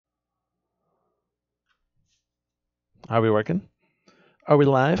Are we working? Are we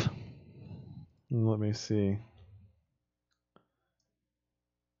live? Let me see.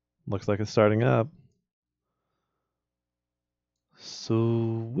 Looks like it's starting up.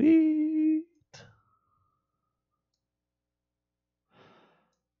 Sweet.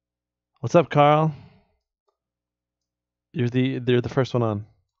 What's up, Carl? You're the first one on.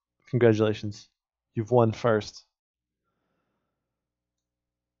 Congratulations. You've won first.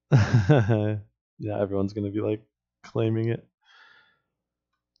 Yeah, everyone's gonna be like claiming it.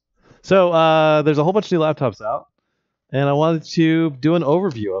 So there's a whole bunch of new laptops out, and I wanted to do an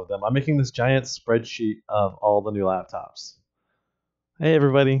overview of them. I'm making this giant spreadsheet of all the new laptops. Hey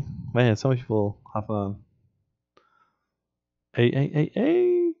everybody. Man, so many people hopping on.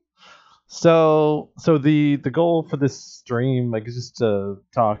 Hey. So the goal for this stream, like, is just to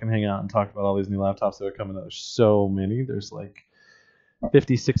talk and hang out and talk about all these new laptops that are coming out. There's so many. There's like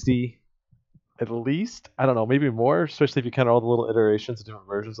 50, 60 at least. I don't know, maybe more, especially if you count all the little iterations of different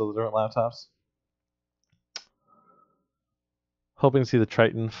versions of the different laptops. Hoping to see the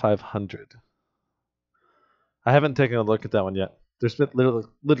Triton 500. I haven't taken a look at that one yet. There's been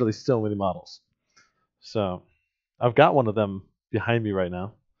literally so many models. So I've got one of them behind me right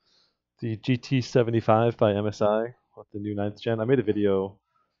now. The GT75 by MSI with the new 9th gen. I made a video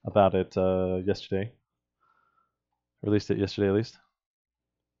about it yesterday. Released it yesterday at least.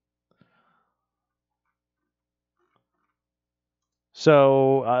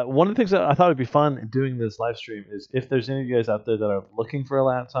 So one of the things that I thought would be fun in doing this live stream is if there's any of you guys out there that are looking for a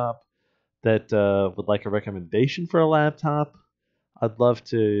laptop that would like a recommendation for a laptop, I'd love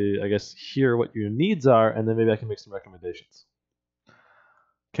to, I guess, hear what your needs are, and then maybe I can make some recommendations.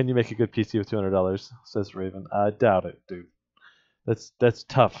 Can you make a good PC with $200? Says Raven. I doubt it, dude. That's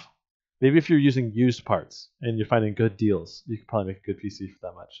tough. Maybe if you're using used parts and you're finding good deals, you could probably make a good PC for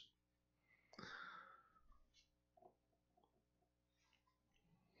that much.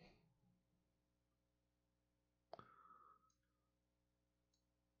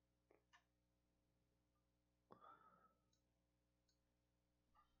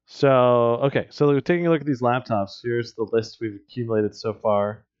 So, okay, so we're taking a look at these laptops. Here's the list we've accumulated so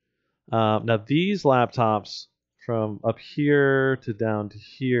far. Now, these laptops from up here to down to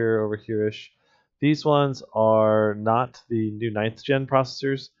here, over here-ish, these ones are not the new 9th gen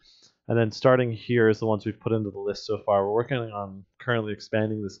processors. And then starting here is the ones we've put into the list so far. We're working on currently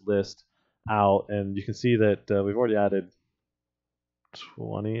expanding this list out, and you can see that we've already added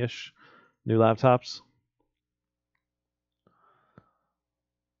 20-ish new laptops.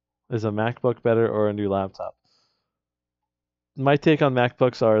 Is a MacBook better or a new laptop? My take on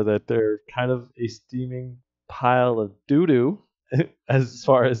MacBooks are that they're kind of a steaming pile of doo-doo as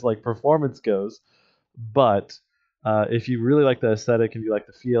far as like performance goes. But if you really like the aesthetic and you like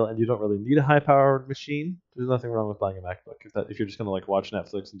the feel and you don't really need a high-powered machine, there's nothing wrong with buying a MacBook if you're just going to like watch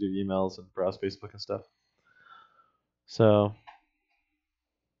Netflix and do emails and browse Facebook and stuff. So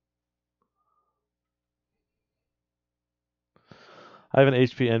I have an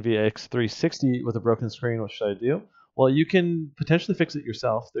HP Envy X360 with a broken screen. What should I do? Well, you can potentially fix it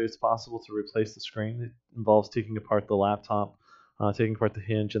yourself. It's possible to replace the screen. It involves taking apart the laptop, taking apart the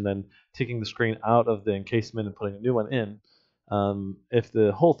hinge, and then taking the screen out of the encasement and putting a new one in. If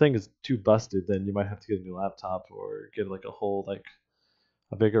the whole thing is too busted, then you might have to get a new laptop or get like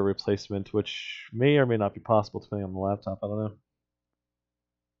a bigger replacement, which may or may not be possible depending on the laptop. I don't know.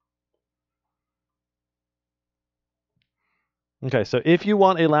 Okay, so if you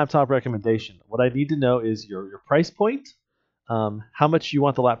want a laptop recommendation, what I need to know is your price point, how much you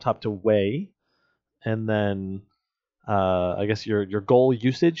want the laptop to weigh, and then I guess your goal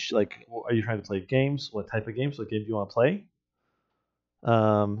usage. Like, are you trying to play games? What type of games? What game do you want to play?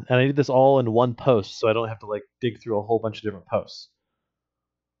 And I need this all in one post, so I don't have to like dig through a whole bunch of different posts.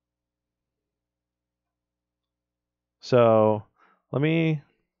 So let me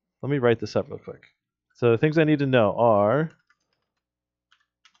write this up real quick. So the things I need to know are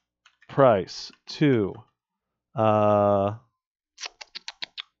price, 2,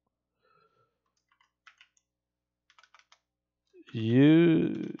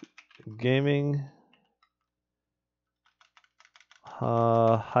 you gaming,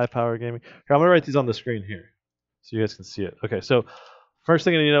 high power gaming. Here, I'm gonna write these on the screen here so you guys can see it. Okay, so first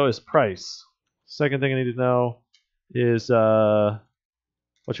thing I need to know is price. Second thing I need to know is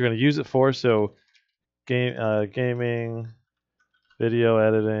what you're gonna use it for. So gaming, video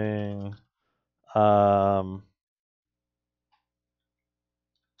editing,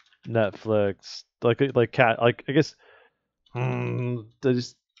 Netflix, like I guess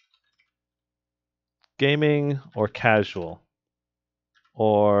just gaming or casual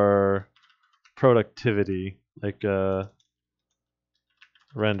or productivity like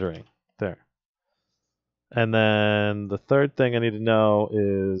rendering there. And then the third thing I need to know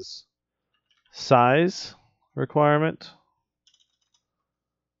is size requirement.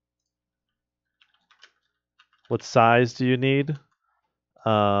 What size do you need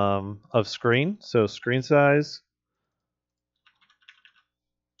of screen? So screen size.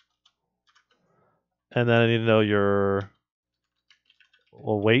 And then I need to know your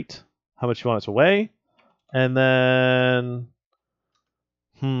weight, how much you want it to weigh. And then,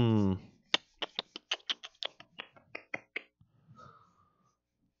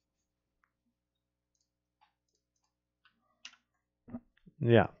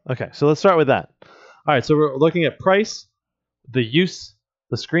 yeah. Okay, so let's start with that. All right, so we're looking at price, the use,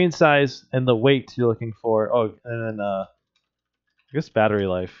 the screen size, and the weight you're looking for. Oh, and then I guess battery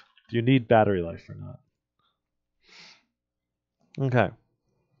life. Do you need battery life or not? Okay.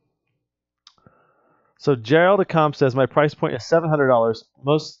 So Gerald Acomp says my price point is $700,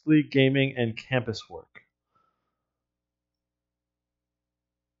 mostly gaming and campus work.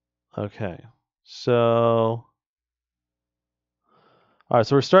 Okay. So, all right.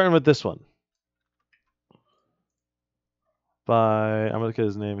 So we're starting with this one. I'm gonna look at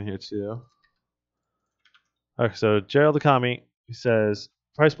his name here too. Okay. So Gerald Acomp, he says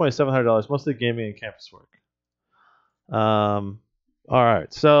price point is $700, mostly gaming and campus work. All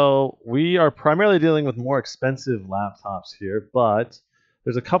right, so we are primarily dealing with more expensive laptops here, but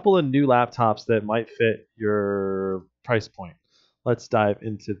there's a couple of new laptops that might fit your price point. Let's dive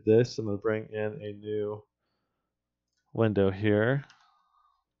into this. I'm going to bring in a new window here.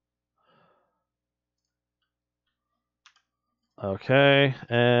 Okay,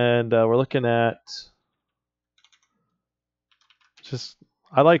 and we're looking at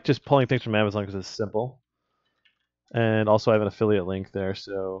I like just pulling things from Amazon because it's simple. And also I have an affiliate link there,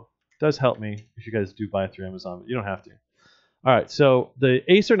 so it does help me if you guys do buy through Amazon, but you don't have to. All right, so the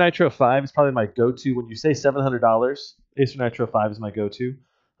Acer Nitro 5 is probably my go-to. When you say $700, Acer Nitro 5 is my go-to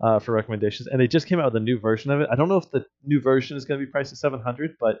for recommendations. And they just came out with a new version of it. I don't know if the new version is going to be priced at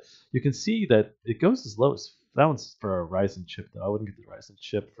 $700, but you can see that it goes as low as, that one's for a Ryzen chip, though. I wouldn't get the Ryzen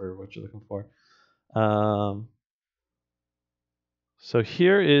chip for what you're looking for. So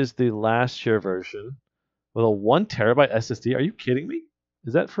here is the last year version with a 1 terabyte SSD. Are you kidding me?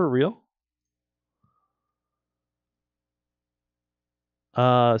 Is that for real?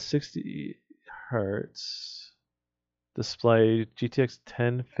 60 hertz display, GTX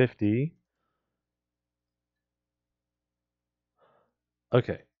 1050.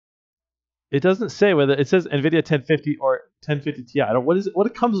 Okay. It doesn't say whether it says NVIDIA 1050 or 1050 Ti. What is it? What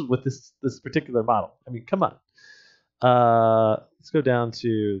it comes with this particular model? I mean, come on. Let's go down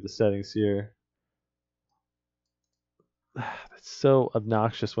to the settings here. That's so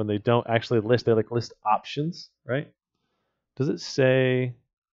obnoxious when they don't actually list. They like list options, right? Does it say?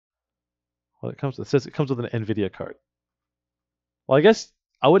 Well, it says it comes with an NVIDIA card. Well, I guess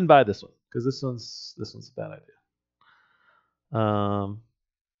I wouldn't buy this one because this one's a bad idea.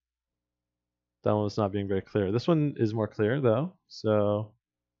 That one was not being very clear. This one is more clear though. So,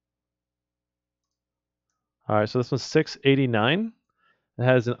 all right. So this one's 689. It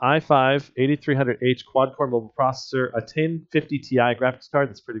has an i5 8300H quad-core mobile processor, a 1050 Ti graphics card.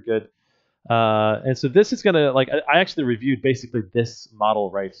 That's pretty good. And so this is gonna I actually reviewed basically this model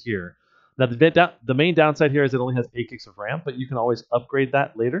right here. Now the main downside here is it only has 8 gigs of RAM, but you can always upgrade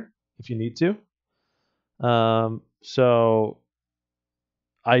that later if you need to. So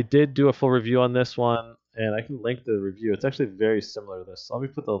I did do a full review on this one, and I can link the review. It's actually very similar to this. So let me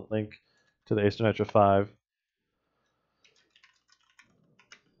put the link to the Acer Nitro 5.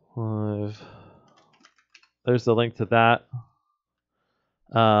 There's the link to that.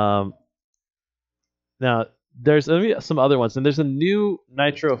 Now, there's some other ones, and there's a new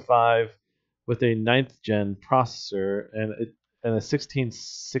Nitro 5 with a 9th gen processor and a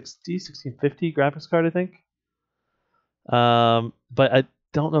 1660, 1650 graphics card, I think. But I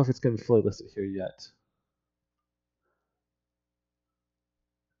don't know if it's going to be fully listed here yet.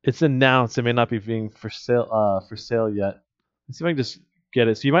 It's announced. It may not be being for sale yet. Let's see if I can just get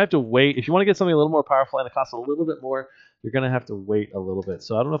it. So you might have to wait. If you want to get something a little more powerful and it costs a little bit more, you're going to have to wait a little bit.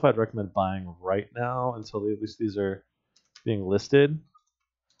 So I don't know if I'd recommend buying right now until at least these are being listed.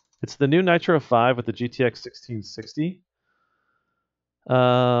 It's the new Nitro 5 with the GTX 1660.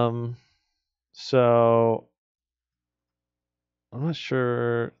 So I'm not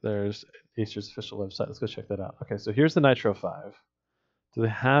sure there's Acer's official website. Let's go check that out. Okay, so here's the Nitro 5. Do they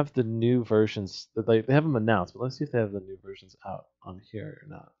have the new versions? They have them announced, but let's see if they have the new versions out on here or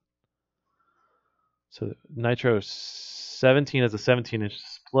not. So Nitro 17 has a 17-inch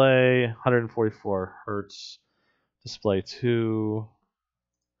display, 144 hertz Display 2.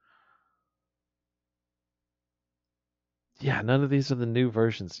 Yeah, none of these are the new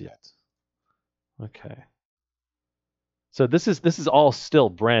versions yet. Okay. So this is all still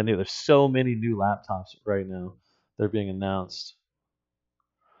brand new. There's so many new laptops right now. They're being announced.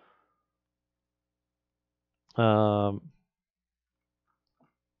 So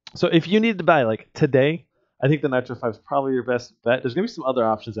if you need to buy like today, I think the Nitro 5 is probably your best bet. There's gonna be some other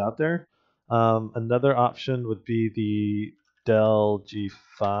options out there. Another option would be the Dell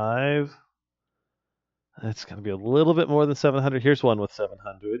G5. It's gonna be a little bit more than 700. Here's one with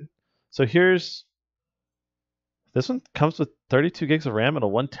 700. So here's this one comes with 32 gigs of RAM and a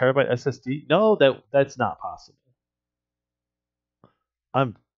 1 terabyte SSD. No, that's not possible.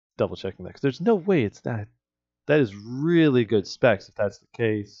 I'm double checking that because there's no way it's that. That is really good specs if that's the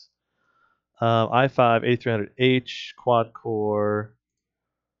case. i5 8300H quad core.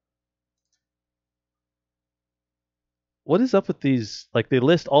 What is up with these? Like they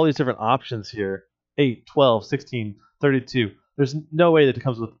list all these different options here: 8, 12, 16, 32. There's no way that it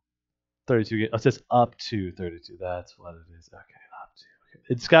comes with 32 gigs. It says up to 32. That's what it is. Okay, up to. Okay.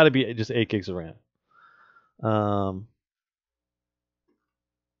 It's got to be just 8 gigs of RAM.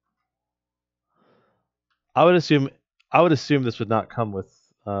 I would assume this would not come with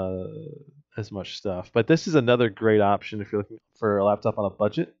as much stuff, but this is another great option if you're looking for a laptop on a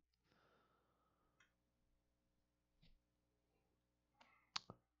budget.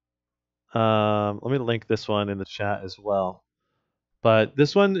 Let me link this one in the chat as well. But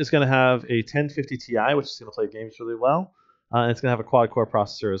this one is going to have a 1050 Ti, which is going to play games really well. And it's going to have a quad-core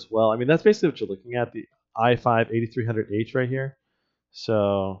processor as well. I mean, that's basically what you're looking at, the i5 8300H right here.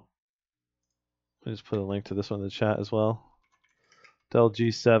 So let me just put a link to this one in the chat as well. Dell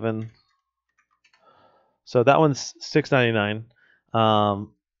G7. So that one's $699. And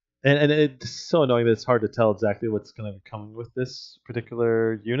it's so annoying that it's hard to tell exactly what's going to be coming with this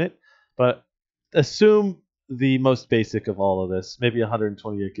particular unit. But assume the most basic of all of this, maybe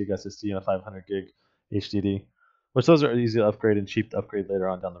 128 gig SSD and a 500 gig HDD, which those are easy to upgrade and cheap to upgrade later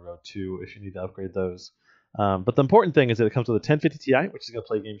on down the road too if you need to upgrade those. But the important thing is that it comes with a 1050 Ti, which is going to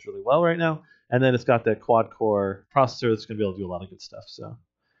play games really well right now, and then it's got that quad-core processor that's going to be able to do a lot of good stuff. So,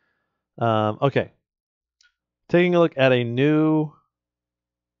 okay, taking a look at a new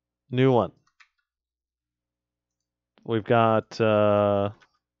one. We've got.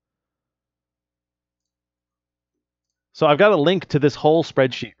 So I've got a link to this whole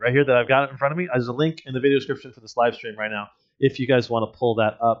spreadsheet right here that I've got in front of me. There's a link in the video description for this live stream right now if you guys want to pull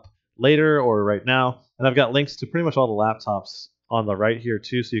that up later or right now. And I've got links to pretty much all the laptops on the right here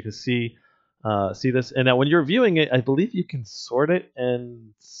too, so you can see this. And now when you're viewing it, I believe you can sort it,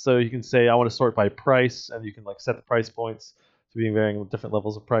 and so you can say I want to sort by price, and you can like set the price points to being varying different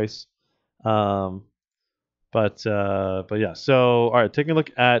levels of price. But yeah. So all right, taking a look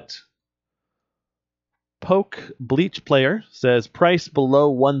at Poke Bleach Player says price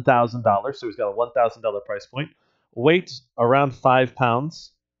below $1,000, so he's got a $1,000 price point. Weight around 5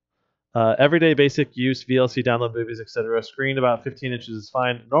 pounds. Everyday basic use, VLC download movies, etc. Screen about 15 inches is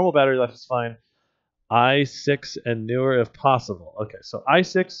fine. Normal battery life is fine. i6 and newer if possible. Okay, so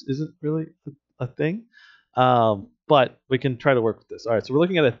i6 isn't really a thing, but we can try to work with this. All right, so we're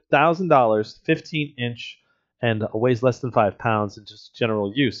looking at $1,000, 15-inch, and weighs less than 5 pounds in just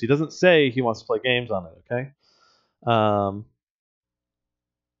general use. He doesn't say he wants to play games on it, okay?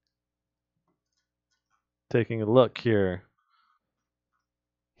 Taking a look here.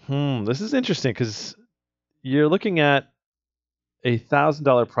 This is interesting because you're looking at a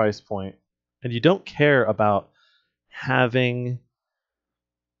 $1,000 price point, and you don't care about having.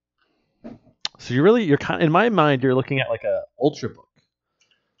 So you're kind. In my mind, you're looking at like a Ultrabook.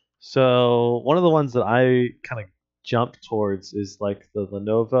 So one of the ones that I kind of jumped towards is like the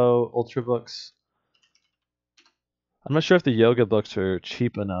Lenovo Ultrabooks. I'm not sure if the Yoga books are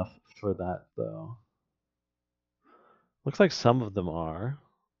cheap enough for that though. Looks like some of them are.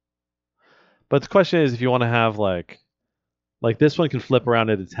 But the question is if you want to have like this one can flip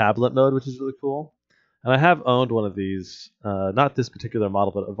around into tablet mode, which is really cool. And I have owned one of these, not this particular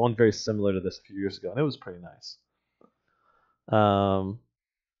model, but one very similar to this a few years ago, and it was pretty nice.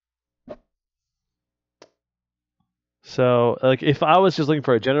 So like if I was just looking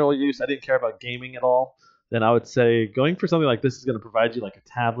for a general use, I didn't care about gaming at all, then I would say going for something like this is going to provide you like a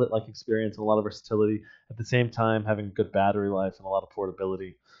tablet-like experience and a lot of versatility at the same time having good battery life and a lot of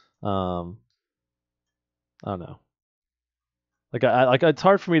portability. I don't know. Like it's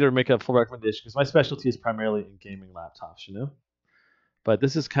hard for me to make a full recommendation because my specialty is primarily in gaming laptops, you know. But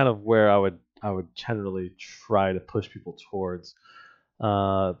this is kind of where I would generally try to push people towards.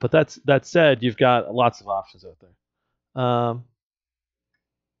 But that said, you've got lots of options out there. Um,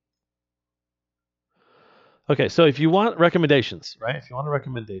 okay, so if you want recommendations, right? If you want a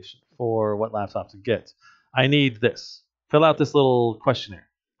recommendation for what laptop to get, I need this. Fill out this little questionnaire.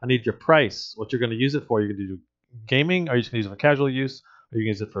 I need your price, what you're going to use it for. You're going to do gaming? Are you just going to use it for casual use? Are you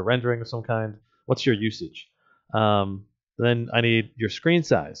going to use it for rendering of some kind? What's your usage? Then I need your screen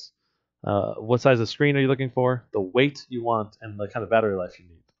size. What size of screen are you looking for? The weight you want, and the kind of battery life you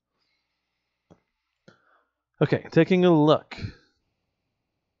need. Okay, taking a look.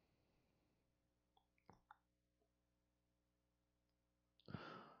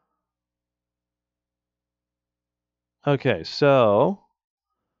 Okay, so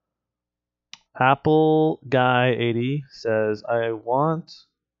Apple Guy 80 says I want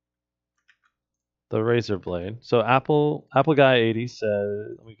the Razer Blade. So Apple Guy 80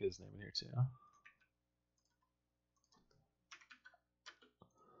 says, let me get his name in here too.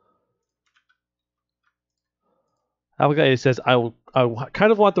 Apple Guy 80 says I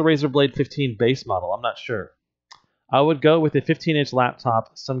kind of want the Razer Blade 15 base model. I'm not sure. I would go with a 15-inch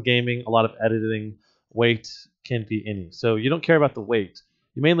laptop, some gaming, a lot of editing. Weight can be any. So you don't care about the weight.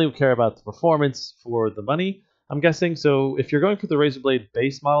 You mainly care about the performance for the money, I'm guessing. So if you're going for the Razer Blade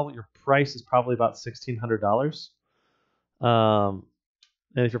base model, your price is probably about $1,600. And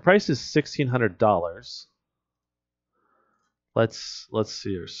if your price is $1,600, let's see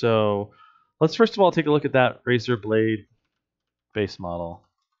here. So let's first of all take a look at that Razer Blade base model.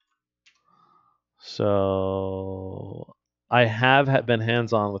 So I have been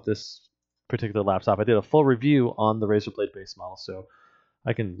hands-on with this particular laptop. I did a full review on the Razer Blade base model, so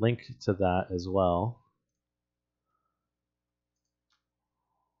I can link to that as well.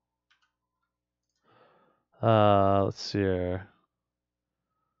 Let's see here.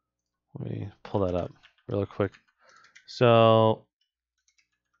 Let me pull that up real quick. So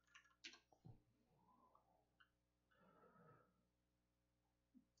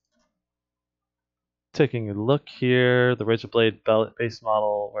taking a look here, the Razer Blade base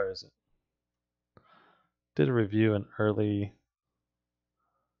model, where is it? Did a review in early.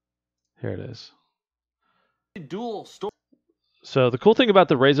 Here it is. Dual storage. So the cool thing about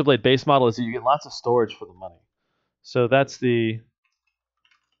the Razer Blade base model is that you get lots of storage for the money. So that's the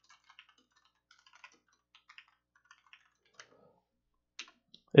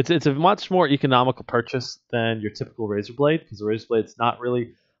it's a much more economical purchase than your typical Razer Blade, because the Razer Blade's not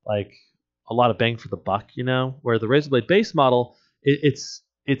really like a lot of bang for the buck, you know. Where the Razer Blade base model, it's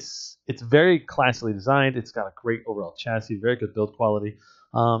very classically designed. It's got a great overall chassis, very good build quality,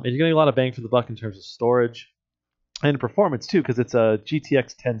 and you're getting a lot of bang for the buck in terms of storage and performance too, because it's a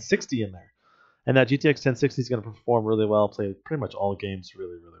GTX 1060 in there, and that GTX 1060 is going to perform really well, play pretty much all games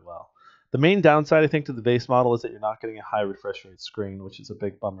really well. The main downside, I think, to the base model is that you're not getting a high refresh rate screen, which is a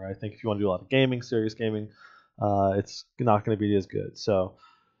big bummer. I think if you want to do a lot of gaming, serious gaming, it's not going to be as good. So,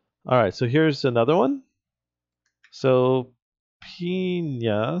 all right, so here's another one. So,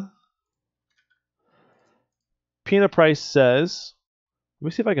 Pina Price says, let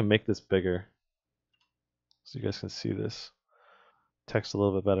me see if I can make this bigger so you guys can see this text a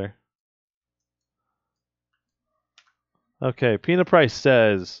little bit better. Okay, Pina Price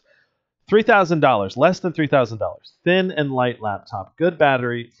says, $3,000, less than $3,000. Thin and light laptop, good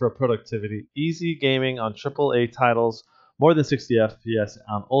battery for productivity, easy gaming on AAA titles, more than 60 FPS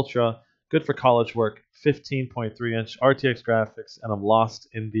on Ultra, good for college work, 15.3-inch RTX graphics, and I'm lost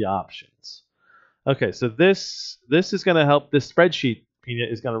in the options. Okay, so this is going to help. This spreadsheet, Pina,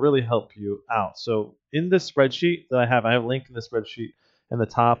 is going to really help you out. So in this spreadsheet that I have a link in the spreadsheet in the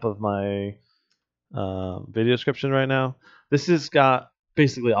top of my video description right now. This has got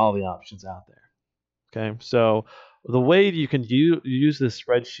basically all the options out there. Okay, so the way you can use this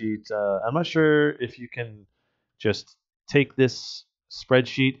spreadsheet, I'm not sure if you can just take this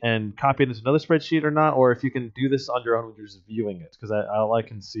spreadsheet and copy it into another spreadsheet or not, or if you can do this on your own when you're just viewing it, because all I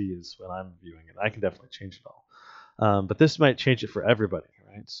can see is when I'm viewing it. I can definitely change it all, but this might change it for everybody,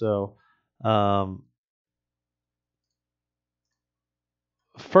 right? So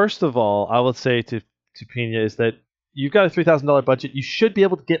first of all, I would say to Pina is that you've got a $3,000 budget. You should be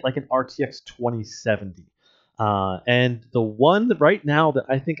able to get like an RTX 2070. And the one right now that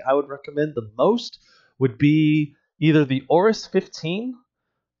I think I would recommend the most would be either the Aorus 15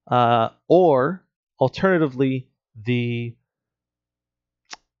 or alternatively the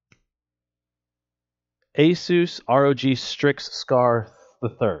Asus ROG Strix Scar the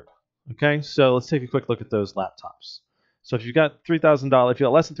third. Okay, so let's take a quick look at those laptops. So if you've got $3,000, if you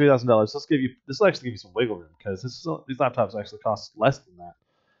got less than $3,000, this will actually give you some wiggle room, because these laptops actually cost less than that.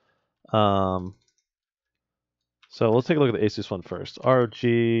 So let's take a look at the Asus one first. ROG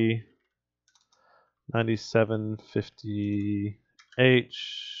 9750H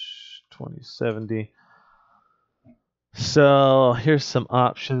 2070. So here's some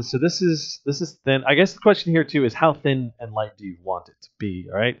options. So this is thin. I guess the question here too is how thin and light do you want it to be?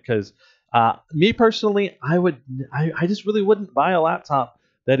 All right, because me personally, I just really wouldn't buy a laptop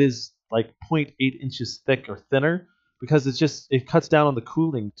that is like 0.8 inches thick or thinner, because it cuts down on the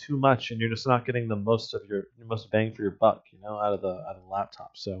cooling too much, and you're just not getting the most bang for your buck, out of the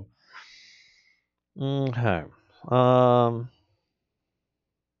laptop. So okay, I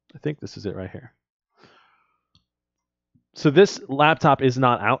think this is it right here. So this laptop is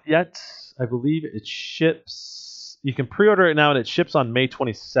not out yet. I believe it ships. You can pre-order it now, and it ships on May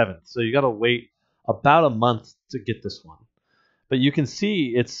 27th. So you got to wait about a month to get this one. But you can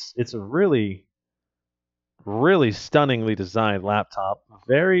see it's a really, really stunningly designed laptop.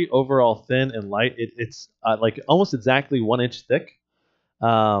 Very overall thin and light. It's like almost exactly 1 inch thick.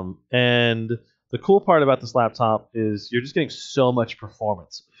 And the cool part about this laptop is you're just getting so much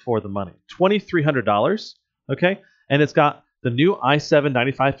performance for the money. $2,300. Okay. And it's got the new i7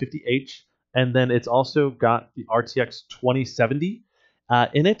 9550H, and then it's also got the RTX 2070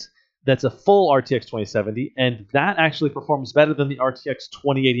 in it. That's a full RTX 2070, and that actually performs better than the RTX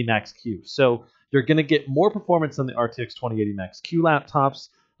 2080 Max Q. So you're going to get more performance than the RTX 2080 Max Q laptops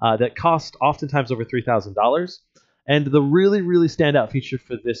that cost oftentimes over $3,000. And the really, really standout feature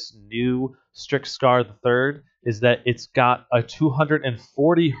for this new Strix Scar III is that it's got a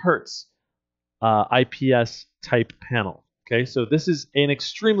 240 hertz IPS type panel. Okay, so this is an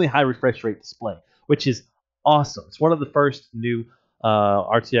extremely high refresh rate display, which is awesome. It's one of the first new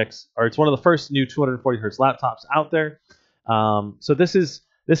it's one of the first new 240 hertz laptops out there. So this is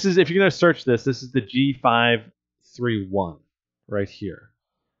if you're gonna search this is the G531 right here.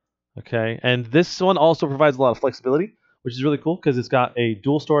 Okay, and this one also provides a lot of flexibility, which is really cool because it's got a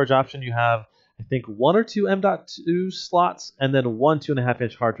dual storage option. You have, I think, 1 or 2 M.2 slots, and then 1 2.5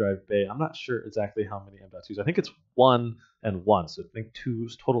 inch hard drive bay. I'm not sure exactly how many M.2s. I think it's 1 and 1, so I think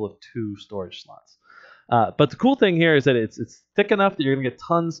total of 2 storage slots. But the cool thing here is that it's thick enough that you're going to get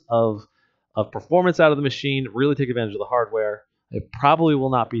tons of performance out of the machine, really take advantage of the hardware. It probably will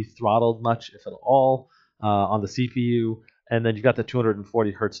not be throttled much, if at all, on the CPU. And then you got the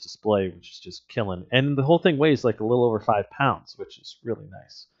 240 hertz display, which is just killing. And the whole thing weighs like a little over 5 pounds, which is really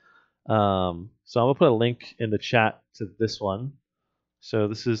nice. So I'm going to put a link in the chat to this one. So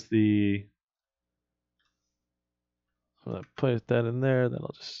this is I'm going to put that in there, then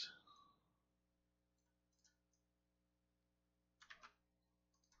I'll just...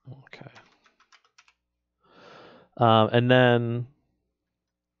 Okay. And then...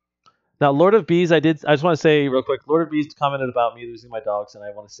 Now, Lord of Bees, I just want to say real quick, Lord of Bees commented about me losing my dogs, and I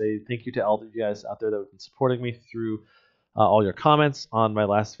want to say thank you to all of you guys out there that have been supporting me through all your comments on my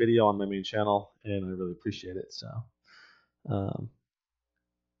last video on my main channel, and I really appreciate it. So,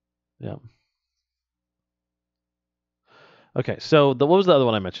 yeah. Okay, so what was the other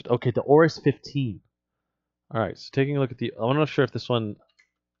one I mentioned? Okay, the Aorus 15. All right, so taking a look at I'm not sure if this one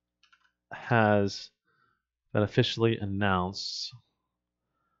has been officially announced.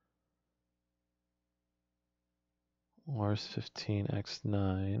 Aorus 15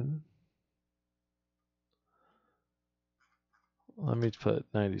 X9. Let me put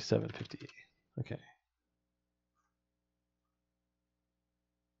 9750. Okay.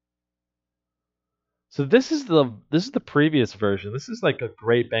 So this is the previous version. This is like a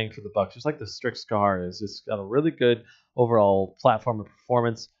great bang for the buck, just like the Strix Scar is. It's got a really good overall platform and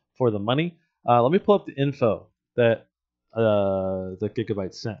performance for the money. Let me pull up the info that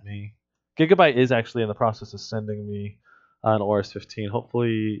Gigabyte sent me. Gigabyte is actually in the process of sending me an Aorus 15.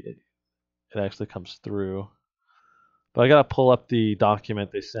 Hopefully it actually comes through. But I gotta pull up the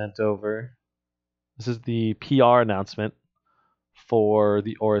document they sent over. This is the PR announcement for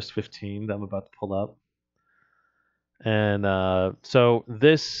the Aorus 15 that I'm about to pull up. And so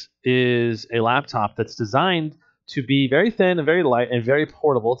this is a laptop that's designed to be very thin and very light and very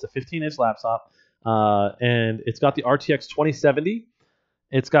portable. It's a 15-inch laptop, and it's got the RTX 2070.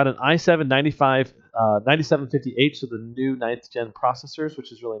 It's got an i7 9750H, so the new 9th gen processors,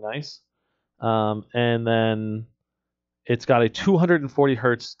 which is really nice. And then it's got a 240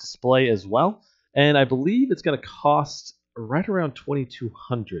 hertz display as well. And I believe it's going to cost right around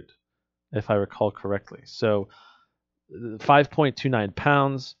 $2,200, if I recall correctly. So 5.29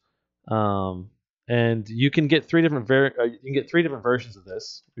 pounds. And you can get three different versions of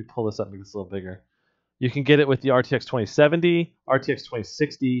this. Let me pull this up and make this a little bigger. You can get it with the RTX 2070, RTX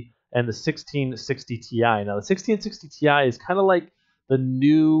 2060, and the 1660 Ti. Now, the 1660 Ti is kind of like the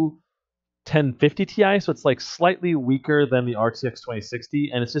new 1050 Ti, so it's like slightly weaker than the RTX 2060,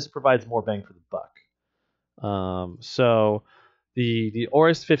 and it just provides more bang for the buck. So the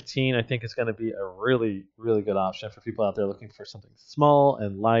Aorus 15, I think, is going to be a really, really good option for people out there looking for something small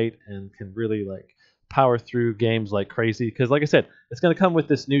and light and can really like power through games like crazy. Because, like I said, it's going to come with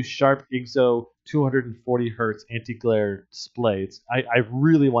this new Sharp IGZO 240 hertz anti-glare display. I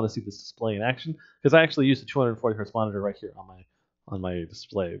really want to see this display in action because I actually use the 240 hertz monitor right here on my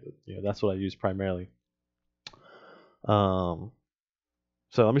display. But, that's what I use primarily. So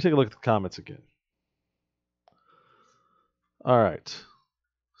let me take a look at the comments again. All right.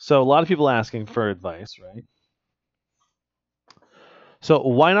 So a lot of people asking for advice, right? So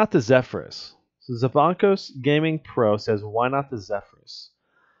why not the Zephyrus? So Zabankos Gaming Pro says, why not the Zephyrus?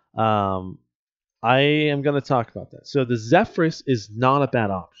 I am going to talk about that. So the Zephyrus is not a bad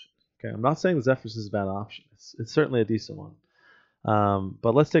option. Okay, I'm not saying the Zephyrus is a bad option. It's certainly a decent one.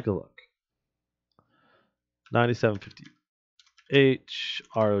 But let's take a look. 9750H,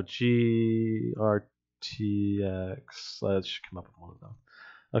 ROG, RTX. Let's come up with one of them.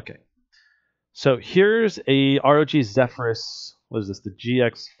 Okay. So here's a ROG Zephyrus. What is this? The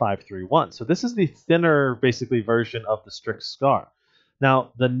GX531. So this is the thinner, basically, version of the Strix Scar.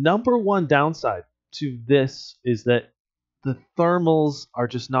 Now, the number one downside to this is that the thermals are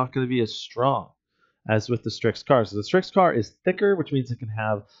just not going to be as strong as with the Strix Scar. So the Strix Scar is thicker, which means it can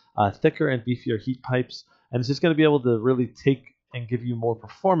have thicker and beefier heat pipes, and it's just going to be able to really take and give you more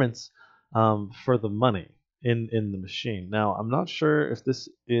performance for the money in the machine. Now, I'm not sure if this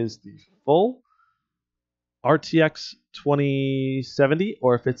is the full RTX 2070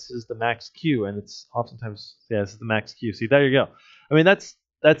 or if it's the Max Q, and it's oftentimes, yeah, this is the Max Q. See, there you go. I mean, it's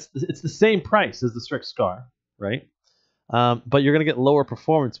the same price as the Strix Scar, right? But you're going to get lower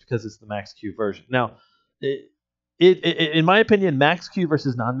performance because it's the Max Q version. Now, in my opinion, Max Q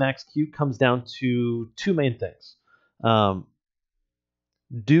versus non-Max Q comes down to two main things.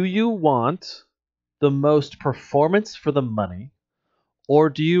 Do you want the most performance for the money, or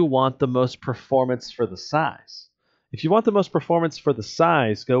do you want the most performance for the size? If you want the most performance for the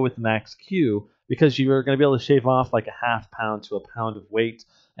size, go with Max Q, because you're going to be able to shave off like a ½ pound to a pound of weight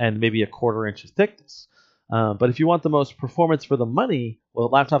and maybe a ¼ inch of thickness. But if you want the most performance for the money, well, a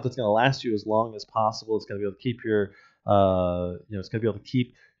laptop that's going to last you as long as possible, it's going to be able to keep your, it's going to be able to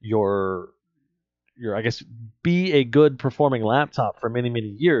keep your, I guess, be a good performing laptop for many, many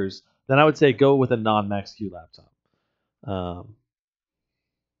years, then I would say go with a non-Max Q laptop.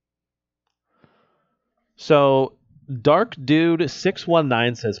 So Dark Dude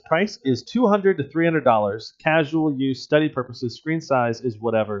 619 says price is $200 to $300. Casual use, study purposes, screen size is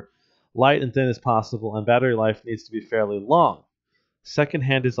whatever. Light and thin as possible, and battery life needs to be fairly long.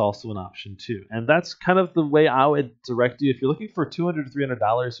 Secondhand is also an option too, and that's kind of the way I would direct you. If you're looking for $200 to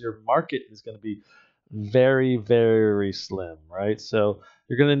 $300, your market is going to be very, very slim, right? So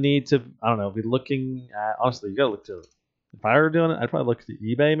you're going to need to, I don't know, be looking at, honestly, you got to look to, if I were doing it, I'd probably look to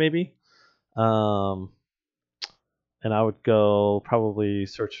eBay maybe. And I would go probably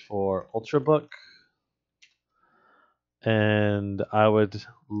search for Ultrabook. And I would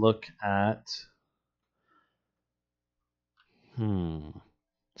look at,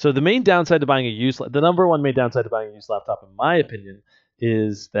 So the main downside to buying the number one main downside to buying a used laptop, in my opinion,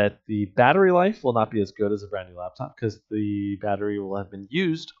 is that the battery life will not be as good as a brand new laptop because the battery will have been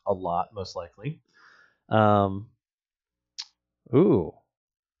used a lot, most likely. Ooh,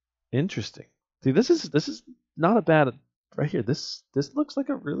 interesting. See, this is not a bad right here. This looks like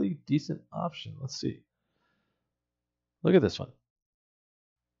a really decent option. Let's see. Look at this one.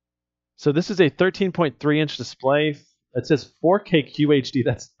 So this is a 13.3-inch display. It says 4K QHD.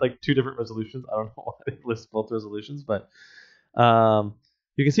 That's like two different resolutions. I don't know why they list both resolutions, but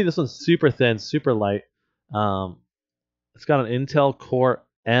you can see this one's super thin, super light. It's got an Intel Core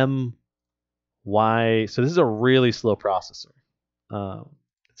MY. So this is a really slow processor.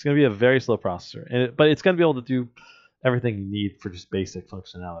 It's going to be a very slow processor, but it's going to be able to do everything you need for just basic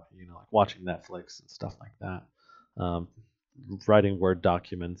functionality. Like watching Netflix and stuff like that, writing Word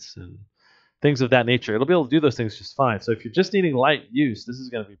documents and things of that nature. It'll be able to do those things just fine. So if you're just needing light use, this is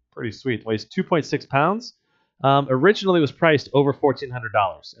going to be pretty sweet. It weighs 2.6 pounds. Originally was priced over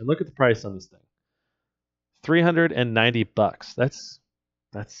 $1,400, and look at the price on this thing.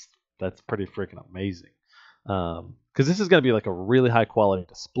 $390. That's pretty freaking amazing. Because this is going to be like a really high quality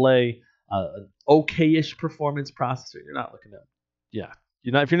display, an okay-ish performance processor. You're not looking at,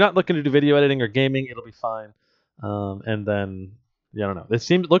 if you're not looking to do video editing or gaming, it'll be fine. And then, I don't know.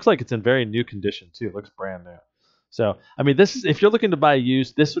 It looks like it's in very new condition too. It looks brand new. So, I mean, if you're looking to buy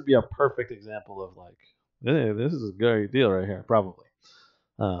used, this would be a perfect example of like, hey, this is a great deal right here, probably.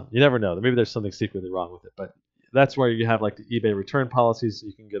 You never know. Maybe there's something secretly wrong with it, but that's where you have like the eBay return policies, so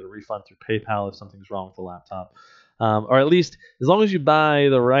you can get a refund through PayPal if something's wrong with the laptop. Or at least as long as you buy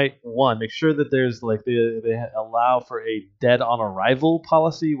the right one, make sure that there's like they allow for a dead on arrival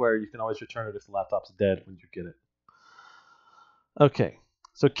policy where you can always return it if the laptop's dead when you get it. Okay,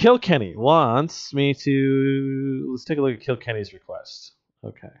 so Kilkenny wants me to, let's take a look at Kilkenny's request.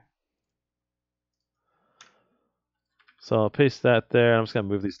 Okay. So I'll paste that there. I'm just going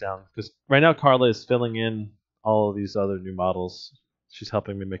to move these down because right now Carla is filling in all of these other new models. She's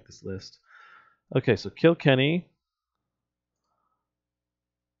helping me make this list. Okay, so Kilkenny.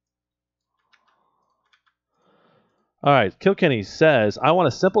 All right, Kilkenny says, I want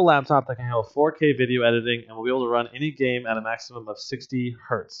a simple laptop that can handle 4K video editing and will be able to run any game at a maximum of 60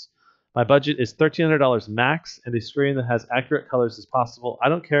 hertz. My budget is $1,300 max and a screen that has accurate colors as possible. I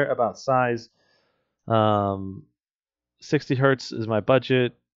don't care about size. 60 hertz is my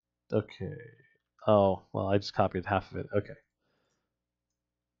budget. Okay. Oh, well, I just copied half of it. Okay.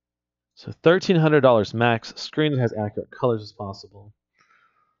 So $1,300 max, screen that has accurate colors as possible.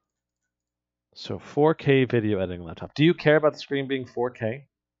 So 4K video editing laptop. Do you care about the screen being 4K?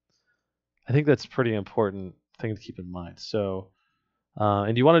 I think that's a pretty important thing to keep in mind. So,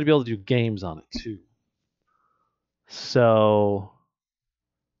 and you want to be able to do games on it too. So,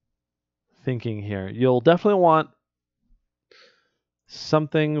 thinking here, you'll definitely want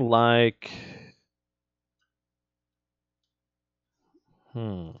something like,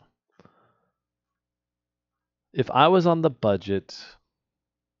 if I was on the budget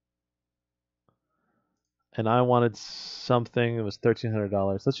and I wanted something that was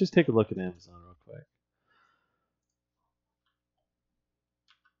 $1,300, let's just take a look at Amazon real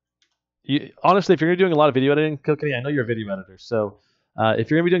quick. Honestly, if you're doing a lot of video editing, Kilkenny, I know you're a video editor. So if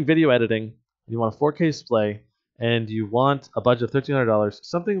you're going to be doing video editing, and you want a 4K display, and you want a budget of $1,300,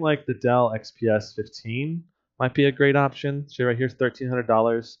 something like the Dell XPS 15 might be a great option. So right here's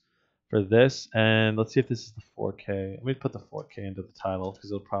 $1,300 for this. And let's see if this is the 4K. Let me put the 4K into the title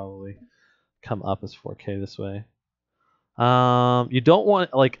because it'll probably come up as 4K this way. You don't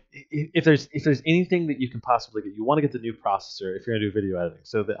want, like, if there's anything that you can possibly get, you want to get the new processor if you're gonna do video editing.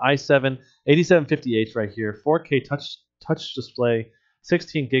 So the i7 8750H right here, 4K touch display,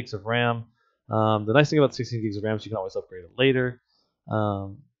 16 gigs of RAM. The nice thing about 16 gigs of RAM is you can always upgrade it later.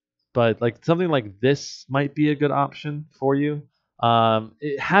 But like something like this might be a good option for you.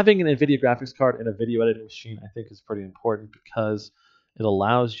 Having an NVIDIA graphics card in a video editing machine, I think, is pretty important because it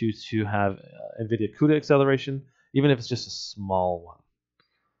allows you to have NVIDIA CUDA acceleration, even if it's just a small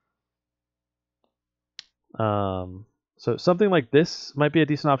one. So something like this might be a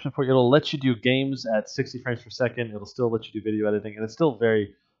decent option for you. It'll let you do games at 60 frames per second. It'll still let you do video editing, and it's still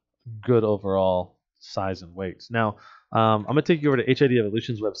very good overall size and weight. Now, I'm going to take you over to HID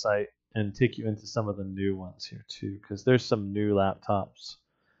Evolution's website and take you into some of the new ones here too, because there's some new laptops.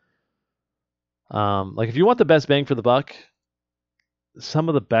 Like if you want the best bang for the buck, some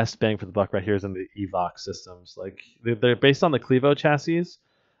of the best bang for the buck right here is in the Evox systems. Like they're based on the Clevo chassis,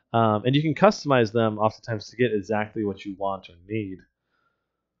 and you can customize them oftentimes to get exactly what you want or need.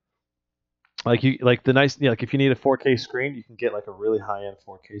 Like the nice, like if you need a 4K screen, you can get like a really high-end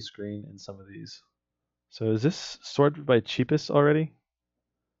 4K screen in some of these. So is this sorted by cheapest already?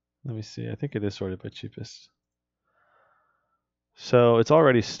 Let me see. I think it is sorted by cheapest. So it's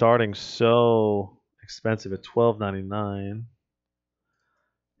already starting so expensive at $12.99.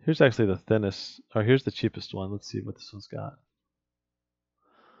 Here's actually the thinnest, or here's the cheapest one. Let's see what this one's got.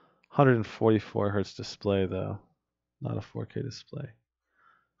 144 hertz display though, not a 4K display.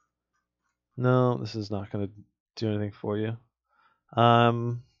 No, this is not going to do anything for you.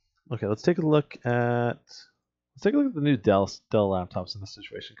 Okay, let's take a look at the new Dell laptops in this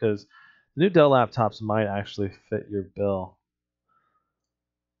situation, because the new Dell laptops might actually fit your bill.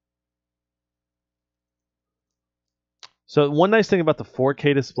 So one nice thing about the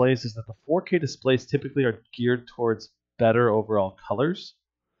 4K displays is that the 4K displays typically are geared towards better overall colors.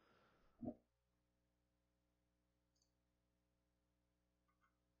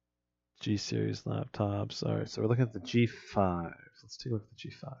 G series laptops. All right, so we're looking at the G5. Let's take a look at the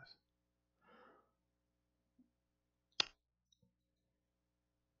G5.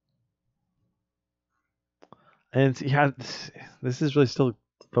 And yeah, this is really still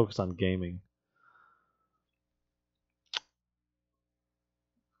focused on gaming.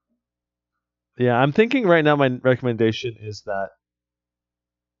 Yeah, I'm thinking right now my recommendation is that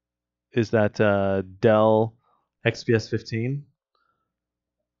Dell XPS 15.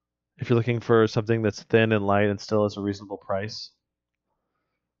 If you're looking for something that's thin and light and still has a reasonable price.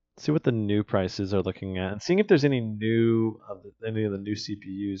 Let's see what the new prices are looking at and seeing if there's any of the new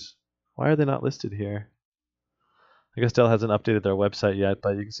CPUs. Why are they not listed here? I guess Dell hasn't updated their website yet,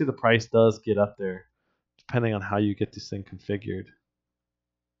 but you can see the price does get up there depending on how you get this thing configured.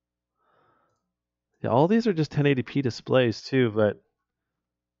 Yeah, all these are just 1080p displays too, but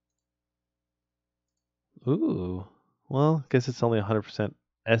ooh, well, I guess it's only 100%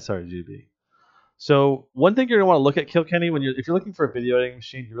 sRGB. So one thing you're gonna want to look at, Kilkenny, if you're looking for a video editing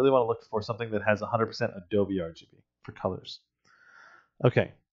machine, you really want to look for something that has 100% Adobe RGB for colors.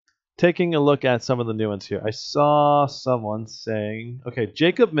 Okay, taking a look at some of the new ones here. I saw someone saying, okay,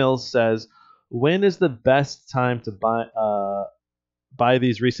 Jacob Mills says, when is the best time to buy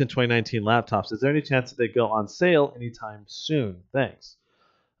these recent 2019 laptops? Is there any chance that they go on sale anytime soon? Thanks.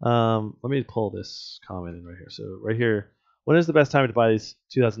 Let me pull this comment in right here. So right here, when is the best time to buy these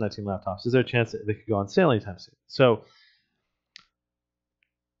 2019 laptops? Is there a chance that they could go on sale anytime soon? So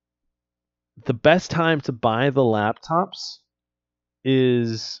the best time to buy the laptops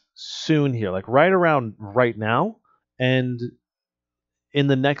is soon here, like right around right now, and in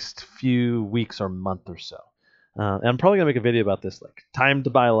the next few weeks or month or so. And I'm probably gonna make a video about this. Like, time to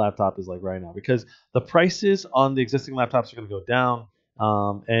buy a laptop is like right now, because the prices on the existing laptops are gonna go down,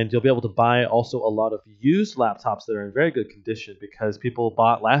 and you'll be able to buy also a lot of used laptops that are in very good condition because people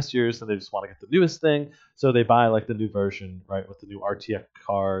bought last year's and they just want to get the newest thing, so they buy like the new version, right, with the new RTX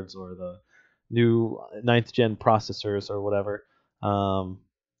cards or the new 9th gen processors or whatever.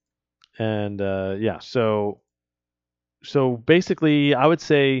 Yeah, so basically, I would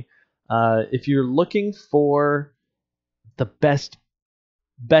say if you're looking for the best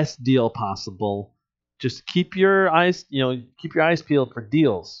deal possible, just keep your eyes peeled for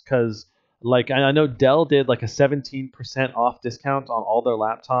deals, because like I know Dell did like a 17% off discount on all their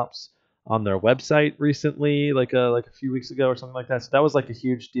laptops on their website recently, like a few weeks ago or something like that. So that was like a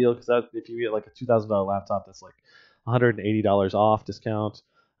huge deal, because if you get like a $2,000 laptop, that's like $180 off discount.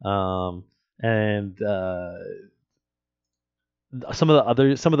 And some of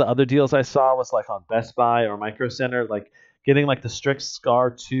the other deals I saw was like on Best Buy or Micro Center, like getting like the Strix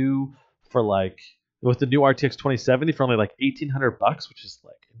Scar 2 for like with the new RTX 2070 for only like $1,800, which is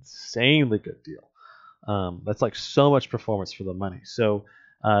like insanely good deal. That's like so much performance for the money. So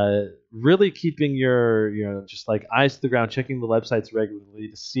really keeping your just like eyes to the ground, checking the websites regularly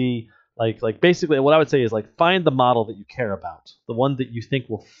to see like basically what I would say is like find the model that you care about, the one that you think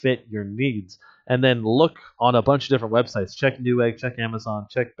will fit your needs, and then look on a bunch of different websites. Check Newegg, check Amazon,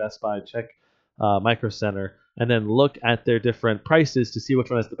 check Best Buy, check Micro Center, and then look at their different prices to see which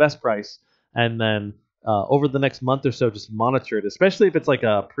one has the best price. And then over the next month or so, just monitor it, especially if it's like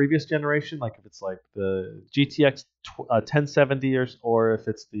a previous generation, like if it's like the GTX 1070 or if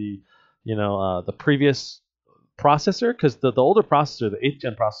it's the the previous processor, because the older processor, the 8th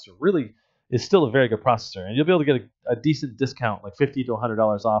gen processor, really is still a very good processor, and you'll be able to get a decent discount, like $50 to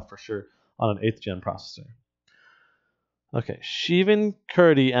 $100 off for sure on an 8th gen processor. Okay, Shivan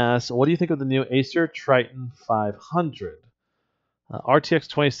Kurdi asks, what do you think of the new Acer Triton 500? RTX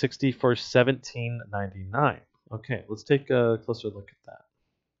 2060 for $1,799. Okay, let's take a closer look at that.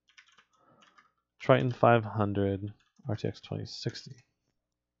 Triton 500 RTX 2060.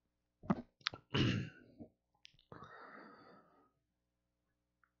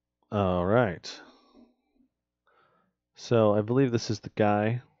 All right. So I believe this is the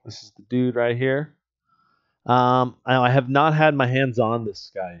guy. This is the dude right here. I have not had my hands on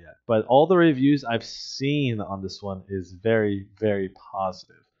this guy yet, but all the reviews I've seen on this one is very, very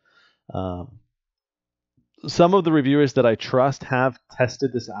positive. Some of the reviewers that I trust have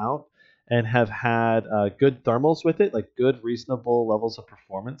tested this out and have had good thermals with it, like good, reasonable levels of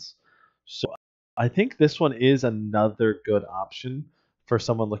performance. So I think this one is another good option for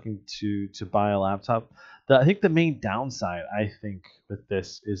someone looking to buy a laptop. I think the main downside, I think, with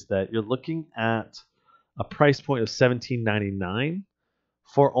this is that you're looking at a price point of $1,799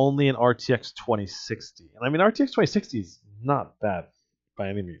 for only an RTX 2060. And I mean, RTX 2060 is not bad by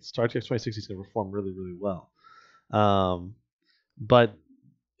any means. RTX 2060 is going to perform really, really well. But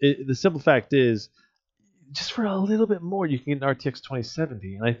the simple fact is, just for a little bit more, you can get an RTX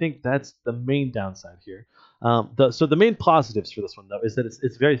 2070, and I think that's the main downside here. So the main positives for this one, though, is that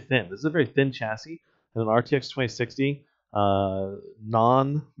it's very thin. This is a very thin chassis, and an RTX 2060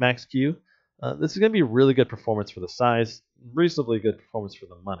 non-Max Q. This is going to be really good performance for the size, reasonably good performance for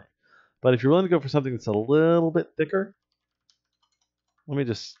the money. But if you're willing to go for something that's a little bit thicker, let me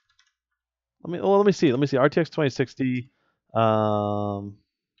see. RTX 2060.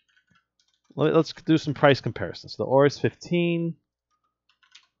 Let's do some price comparisons. The Aorus 15.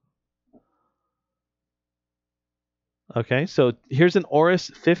 Okay, so here's an Aorus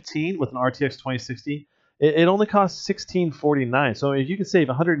 15 with an RTX 2060. It only costs $1,649. So if you can save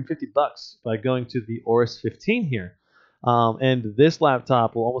 $150 by going to the Aorus 15 here, And this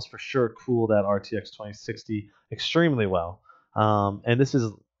laptop will almost for sure cool that RTX 2060 extremely well. And this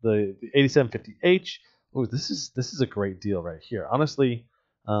is the 8750H. Oh, this is a great deal right here. Honestly,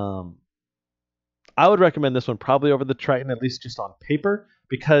 um, I would recommend this one probably over the Triton, at least just on paper,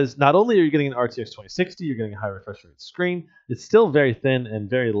 because not only are you getting an RTX 2060, you're getting a high refresh rate screen. It's still very thin and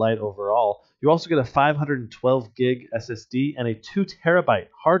very light overall. You also get a 512 gig SSD and a 2 terabyte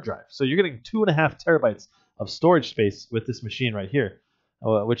hard drive. So you're getting 2.5 terabytes of storage space with this machine right here,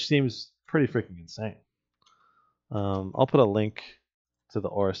 which seems pretty freaking insane. I'll put a link to the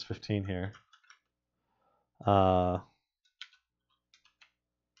Aorus 15 here.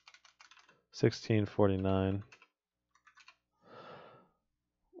 1649.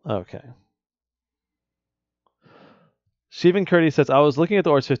 Okay. Steven Curdy says, I was looking at the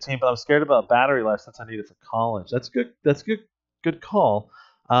Aorus 15, but I'm scared about battery life since I need it for college. That's good. That's good call.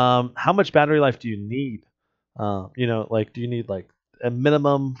 How much battery life do you need? Like, do you need like a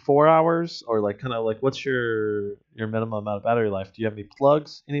minimum 4 hours, or like kind of like what's your minimum amount of battery life? Do you have any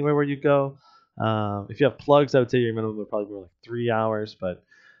plugs anywhere where you go? If you have plugs, I would say your minimum would probably be like 3 hours, but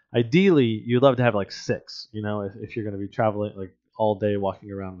ideally you'd love to have like 6. If you're going to be traveling like all day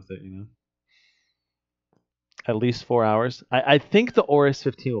walking around with it, At least 4 hours. I think the Aorus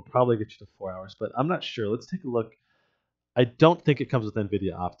 15 will probably get you to 4 hours, but I'm not sure. Let's take a look. I don't think it comes with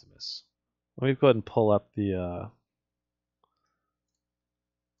NVIDIA Optimus. Let me go ahead and pull up the.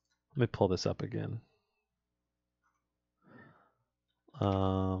 Let me pull this up again.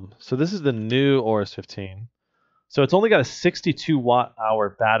 So this is the new Aorus 15. So it's only got a 62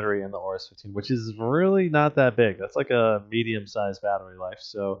 watt-hour battery in the Aorus 15, which is really not that big. That's like a medium-sized battery life.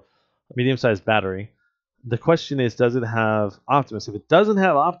 So a medium-sized battery. The question is, does it have Optimus? If it doesn't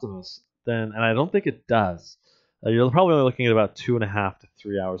have Optimus, then, and I don't think it does, you're probably only looking at about 2.5 to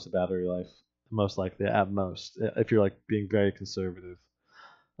 3 hours of battery life, most likely at most, if you're like being very conservative.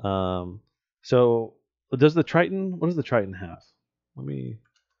 So does the Triton? What does the Triton have? Let me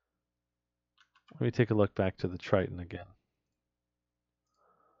take a look back to the Triton again.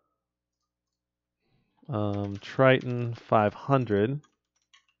 Triton 500.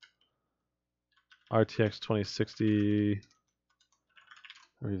 RTX 2060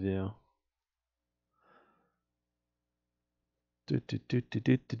 review.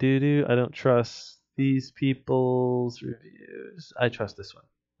 I don't trust these people's reviews. I trust this one.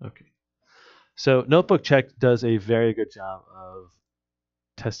 Okay. So Notebook Check does a very good job of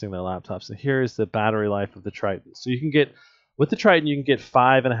testing their laptops. And here is the battery life of the Triton. So you can get, with the Triton, you can get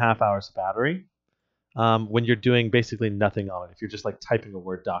 5.5 hours of battery when you're doing basically nothing on it. If you're just like typing a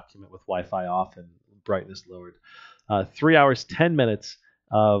Word document with Wi-Fi off and brightness lowered. 3 hours, 10 minutes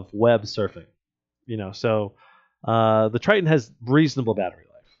of web surfing. So the Triton has reasonable battery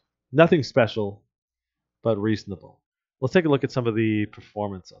life. Nothing special, but reasonable. Let's take a look at some of the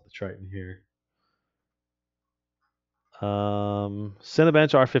performance of the Triton here.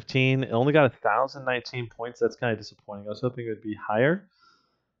 Cinebench R15, it only got 1,019 points. That's kind of disappointing. I was hoping it would be higher.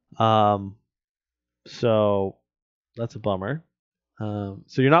 So that's a bummer. So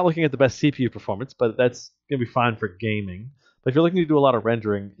you're not looking at the best CPU performance, but that's going to be fine for gaming. But if you're looking to do a lot of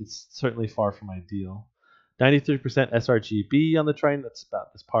rendering, it's certainly far from ideal. 93% sRGB on the Triton. That's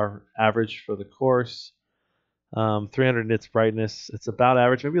about this par average for the course. 300 nits brightness. It's about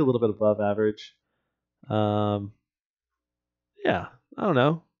average, maybe a little bit above average. Yeah, I don't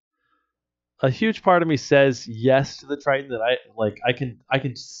know. A huge part of me says yes to the Triton. That I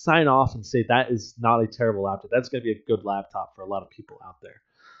can sign off and say that is not a terrible laptop. That's going to be a good laptop for a lot of people out there.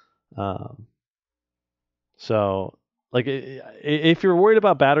 So like if you're worried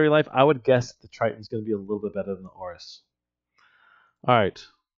about battery life, I would guess the Triton is going to be a little bit better than the Aorus. All right.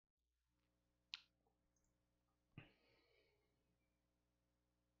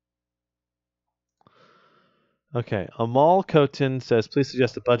 Okay, Amal Kotin says, please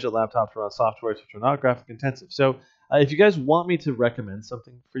suggest a budget laptop to run softwares which are not graphic intensive. So if you guys want me to recommend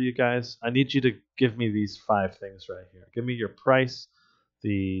something for you guys, I need you to give me these 5 things right here. Give me your price,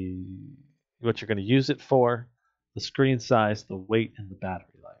 what you're going to use it for, the screen size, the weight, and the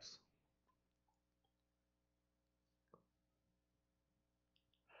battery life.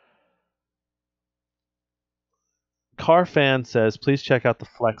 Car Fan says, please check out the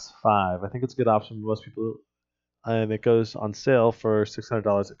Flex 5. I think it's a good option for most people, and it goes on sale for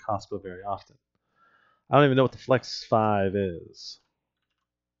 $600 at Costco very often. I don't even know what the Flex 5 is.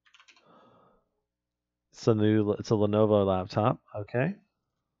 It's a Lenovo laptop. Okay.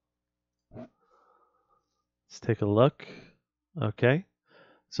 Let's take a look. Okay.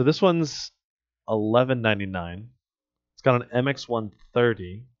 So this one's $11.99. It's got an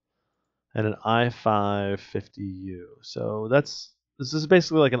MX130. and an i5 50U. So this is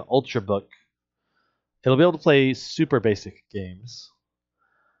basically like an Ultrabook. It'll be able to play super basic games.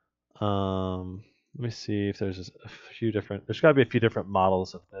 Let me see if there's a few different. There's got to be a few different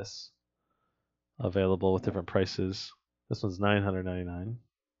models of this available with different prices. This one's $999.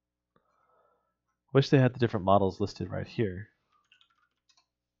 Wish they had the different models listed right here.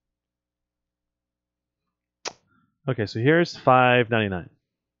 Okay, so here's $599.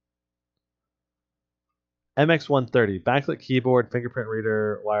 MX130, backlit keyboard, fingerprint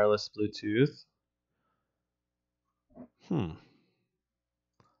reader, wireless, Bluetooth.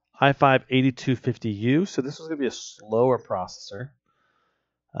 i5 8250U, so this is going to be a slower processor.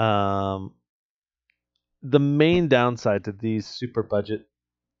 The main downside to these super budget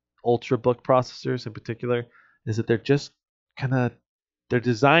Ultrabook processors in particular is that they're just they're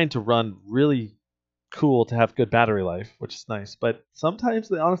designed to run really cool, to have good battery life, which is nice, but sometimes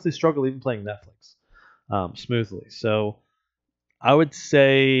they honestly struggle even playing Netflix smoothly. So I would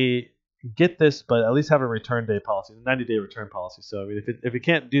say get this, but at least have a return day policy, a 90-day return policy. So I mean, if it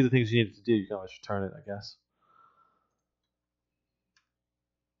can't do the things you need it to do, you can always return it, I guess.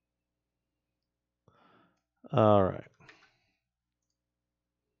 All right.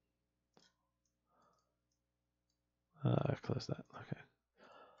 Close that. Okay.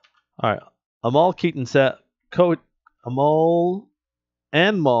 All right. Amal Keaton said, Amal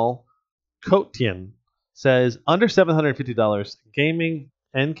and Mal Kotian says, under $750, gaming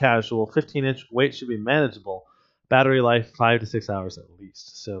and casual, 15-inch weight should be manageable. Battery life 5 to 6 hours at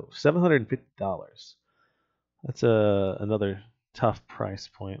least. So $750. That's another tough price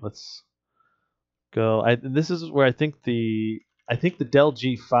point. Let's go. This is where I think the Dell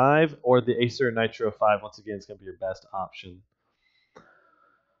G5 or the Acer Nitro 5 once again is going to be your best option.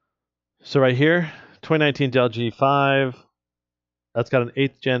 So right here, 2019 Dell G5. That's got an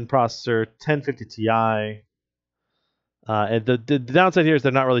 8th gen processor, 1050 Ti. And the downside here is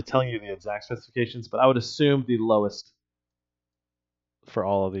they're not really telling you the exact specifications, but I would assume the lowest for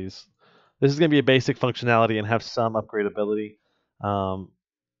all of these. This is going to be a basic functionality and have some upgradability.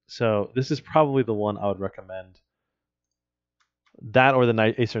 So this is probably the one I would recommend. That or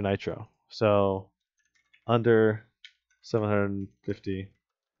the Acer Nitro. So under 750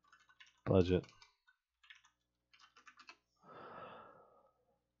 budget.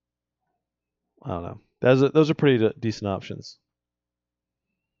 I don't know. Those are pretty decent options.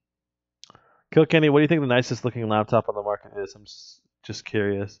 Kilkenny, what do you think the nicest looking laptop on the market is? I'm just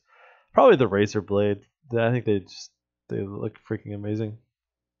curious. Probably the Razer Blade. I think they look freaking amazing.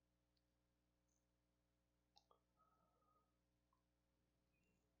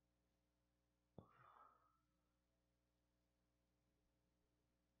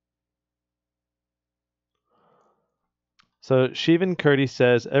 So Shivan Kurdi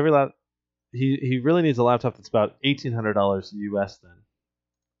says he really needs a laptop that's about $1,800 US then.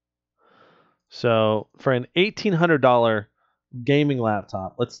 So for an $1,800 gaming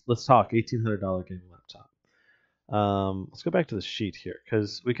laptop, let's talk $1,800 gaming laptop. Let's go back to the sheet here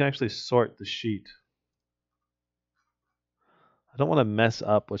because we can actually sort the sheet. I don't want to mess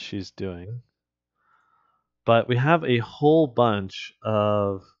up what she's doing, but we have a whole bunch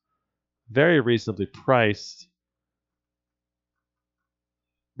of very reasonably priced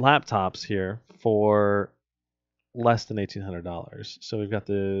laptops here for less than $1,800. So we've got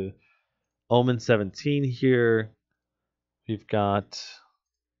the Omen 17 here. We've got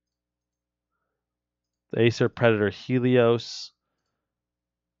the Acer Predator Helios.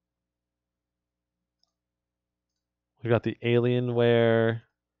 We've got the Alienware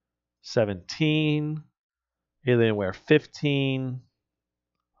 17, Alienware 15.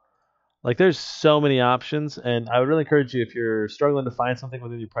 Like there's so many options, and I would really encourage you if you're struggling to find something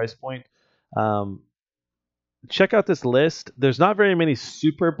within your price point, check out this list. There's not very many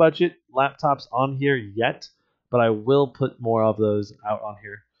super budget laptops on here yet, but I will put more of those out on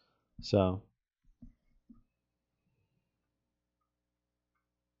here. So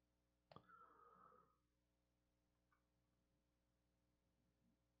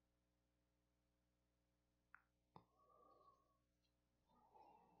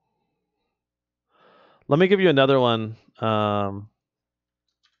let me give you another one. I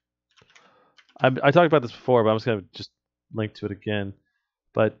talked about this before, but I'm just going to just link to it again.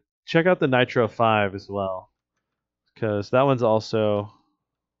 But check out the Nitro 5 as well, because that one's also,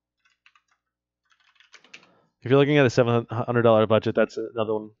 if you're looking at a $700 budget, that's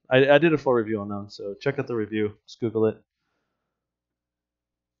another one. I did a full review on them, so check out the review. Just Google it.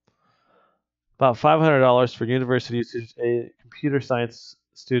 About $500 for university usage, a computer science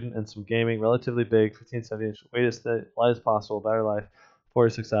student, and some gaming. Relatively big, 1570 inch. Weight as light as possible. Battery life, 4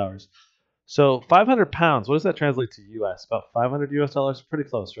 to 6 hours. So 500 pounds, what does that translate to US? About 500 US dollars? Pretty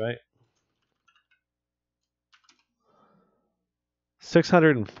close, right?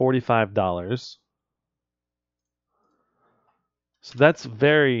 $645. So that's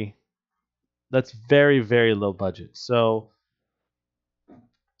very, very low budget. So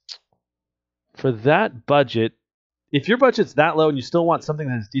for that budget, if your budget's that low and you still want something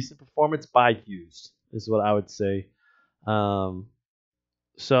that has decent performance, buy used is what I would say.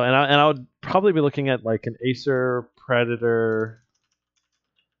 So I would probably be looking at like an Acer Predator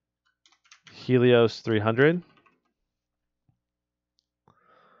Helios 300.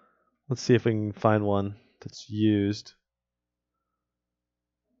 Let's see if we can find one that's used.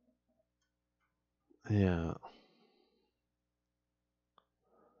 Yeah.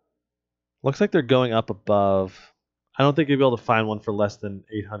 Looks like they're going up above. I don't think you'll be able to find one for less than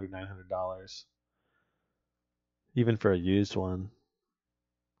 $800, $900. Even for a used one.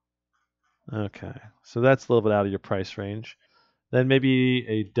 Okay. So that's a little bit out of your price range. Then maybe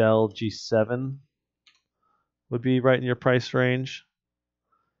a Dell G7 would be right in your price range.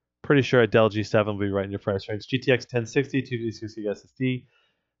 Pretty sure a Dell G7 will be right in your price range. GTX 1060, 256 SSD,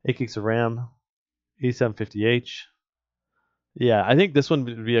 8 gigs of RAM, 8750H. Yeah, I think this one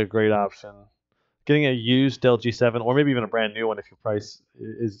would be a great option. Getting a used Dell G7, or maybe even a brand new one if your price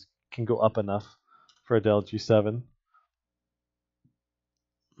can go up enough for a Dell G7.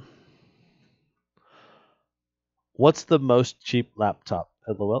 What's the most cheap laptop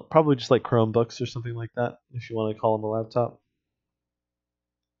at Lowell? Probably just like Chromebooks or something like that, if you want to call them a laptop.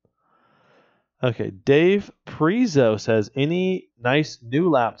 Okay, Dave Prizo says, any nice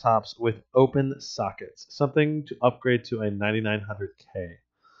new laptops with open sockets, something to upgrade to a 9900K.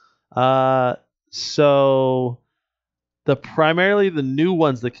 So primarily the new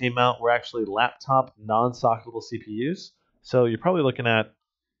ones that came out were actually laptop non-socketable CPUs. So you're probably looking at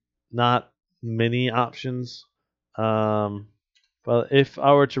not many options. But if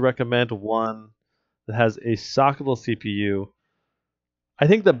I were to recommend one that has a socketable CPU, I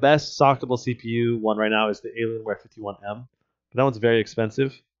think the best socketable CPU one right now is the Alienware 51M. But that one's very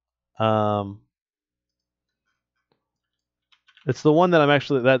expensive. It's the one that I'm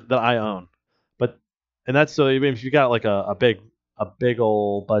actually that I own. And that's so even if you got like a big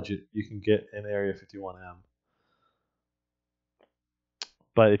old budget, you can get an Area 51M.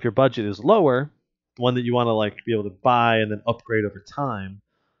 But if your budget is lower, one that you want to like be able to buy and then upgrade over time,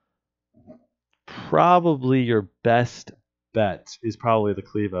 probably your best bet is probably the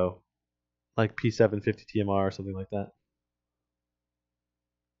Clevo, like P750 TMR or something like that.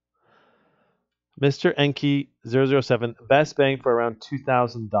 Mr. Enki 007, best bang for around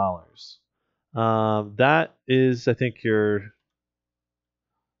 $2,000. That is, I think, your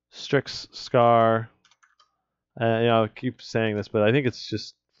Strix Scar. I keep saying this, but I think it's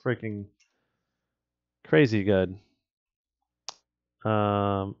just freaking crazy good.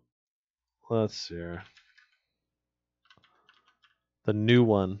 Let's see here. The new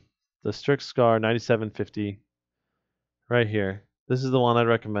one, the Strix Scar 9750, right here. This is the one I'd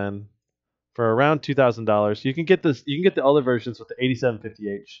recommend for around $2,000. You can get this. You can get the other versions with the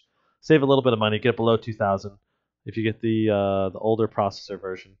 8750H. Save a little bit of money. Get below 2,000 if you get the older processor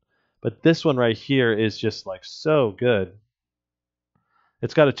version. But this one right here is just like so good.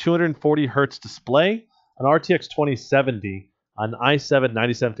 It's got a 240 hertz display, an RTX 2070, an i7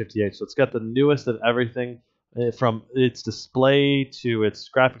 9750H. So it's got the newest of everything, from its display to its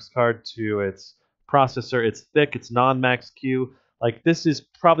graphics card to its processor. It's thick. It's non-max Q. Like, this is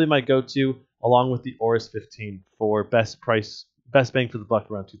probably my go-to along with the Aorus 15 for best bang for the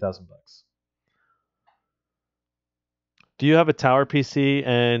buck around $2,000. Do you have a tower PC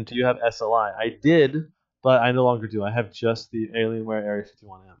and do you have SLI? I did, but I no longer do. I have just the Alienware Area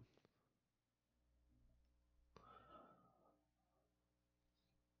 51M.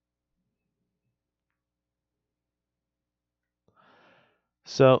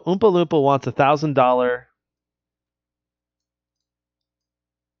 So Oompa Loompa wants $1,000.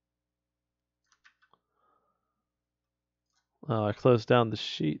 Oh, I closed down the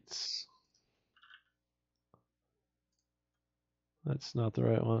sheets. That's not the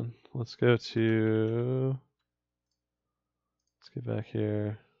right one. Let's get back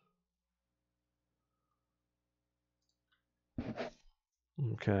here.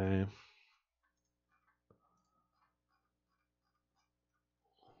 Okay.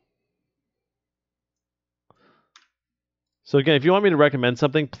 So again, if you want me to recommend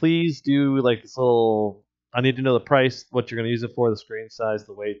something, please do like this little, I need to know the price, what you're going to use it for, the screen size,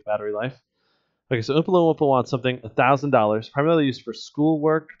 the weight, the battery life. Okay, so Oompa Loompa wants something $1,000, primarily used for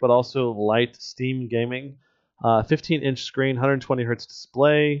schoolwork, but also light Steam gaming. 15-inch screen, 120 hertz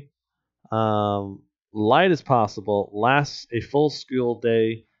display. Light as possible. Lasts a full school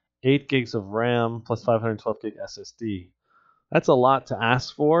day. 8 gigs of RAM plus 512 gig SSD. That's a lot to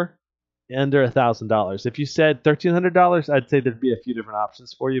ask for under $1,000. If you said $1,300, I'd say there'd be a few different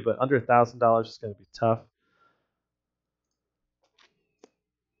options for you, but under $1,000 is going to be tough.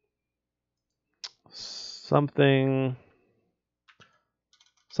 Something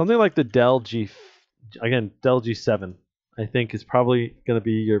like the Dell G7, I think is probably going to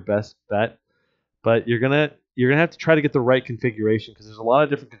be your best bet. But you're gonna have to try to get the right configuration because there's a lot of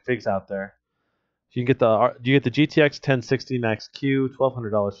different configs out there. You can get the GTX 1060 Max Q,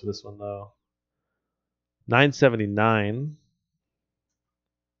 $1,200 for this one though. $979.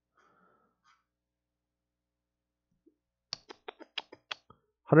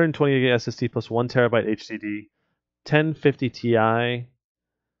 $128 SSD plus 1 terabyte HDD. 1050 Ti.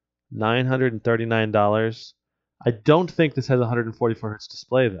 $939. I don't think this has a 144 Hz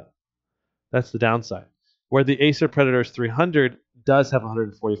display though. That's the downside. Where the Acer Predator 300 does have a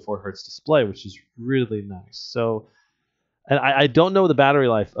 144 Hz display, which is really nice. So, and I don't know the battery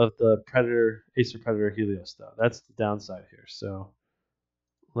life of the Acer Predator Helios though. That's the downside here. So,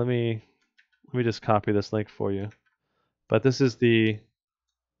 let me just copy this link for you. But this is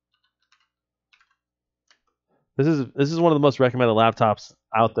one of the most recommended laptops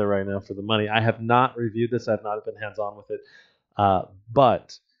out there right now for the money. I have not reviewed this. I have not been hands-on with it,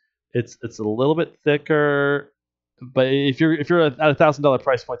 but it's a little bit thicker. But if you're at $1,000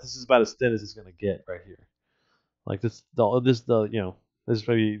 price point, this is about as thin as it's going to get right here. Like this is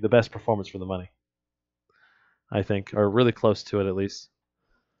maybe the best performance for the money, I think, or really close to it at least.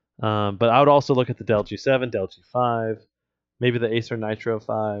 But I would also look at the Dell G7, Dell G5, maybe the Acer Nitro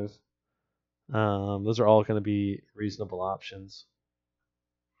 5. Those are all going to be reasonable options.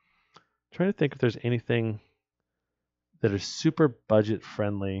 I'm trying to think if there's anything that is super budget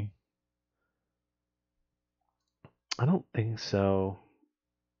friendly. I don't think so.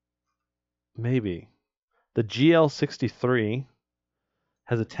 Maybe. The GL63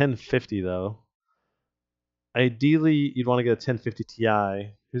 has a 1050 though. Ideally, you'd want to get a 1050 Ti.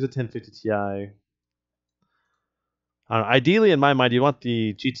 Here's a 1050 Ti. I don't know. Ideally, in my mind, you want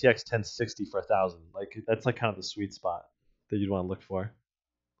the GTX 1060 for $1,000. Like that's like kind of the sweet spot that you'd want to look for.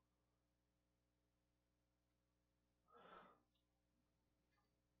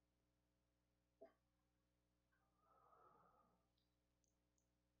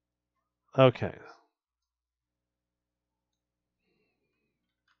 Okay.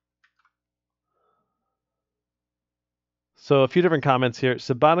 So a few different comments here.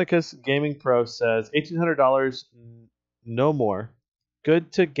 Sabonicus Gaming Pro says $1,800, no more.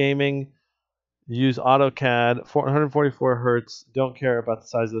 Good to gaming. Use AutoCAD. 444 hertz. Don't care about the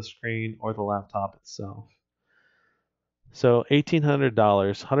size of the screen or the laptop itself. So $1,800,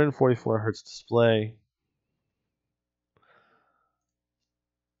 144 hertz display,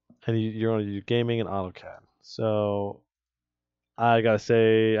 and you're going to do gaming and AutoCAD. So I gotta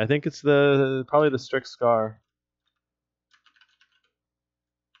say, I think it's probably the Strix Scar.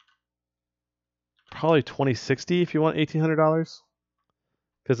 Probably 2060 if you want $1,800,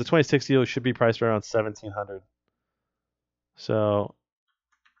 because the 2060 should be priced around $1,700. So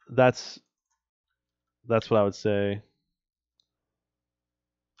that's what I would say.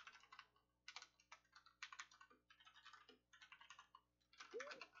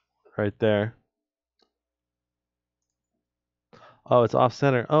 Right there. Oh, it's off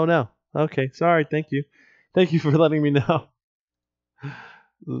center. Oh no. Okay, sorry. Thank you for letting me know.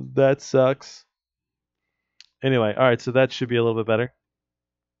 That sucks. Anyway, all right, so that should be a little bit better.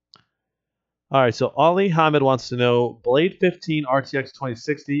 All right, so Ali Hamid wants to know Blade 15 RTX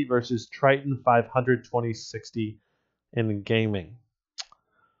 2060 versus Triton 500 2060 in gaming.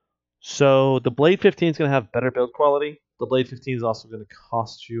 So the Blade 15 is going to have better build quality. The Blade 15 is also going to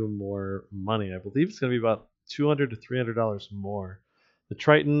cost you more money. I believe it's going to be about $200 to $300 more. The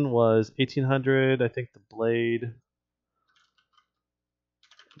Triton was $1,800. I think the Blade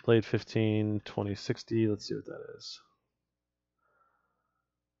 15 2060. Let's see what that is.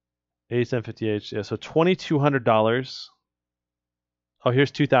 8750H. Yeah, so $2,200. Oh,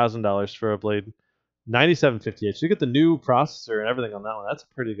 here's $2,000 for a Blade 9750H. So you get the new processor and everything on that one. That's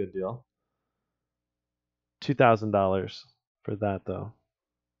a pretty good deal. $2,000 for that though.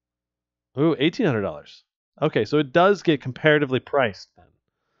 Ooh, $1,800. Okay, so it does get comparatively priced then.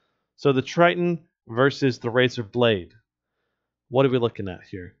 So the Triton versus the Razer Blade. What are we looking at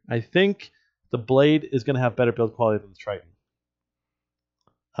here? I think the Blade is going to have better build quality than the Triton.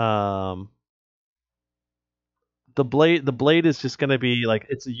 The Blade is just going to be like,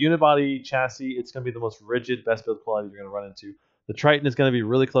 it's a unibody chassis. It's going to be the most rigid, best build quality you're going to run into. The Triton is going to be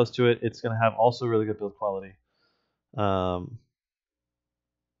really close to it. It's going to have also really good build quality.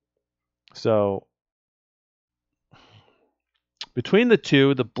 So between the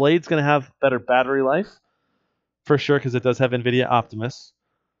two, the Blade's going to have better battery life for sure because it does have NVIDIA Optimus.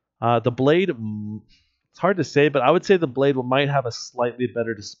 The Blade, it's hard to say, but I would say the Blade might have a slightly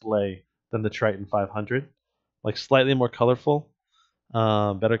better display than the Triton 500, like slightly more colorful,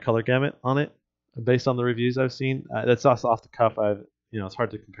 better color gamut on it, based on the reviews I've seen. That's also off the cuff. It's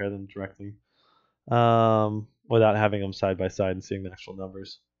hard to compare them directly without having them side by side and seeing the actual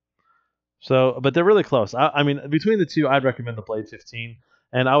numbers. So, but they're really close. I mean, between the two, I'd recommend the Blade 15,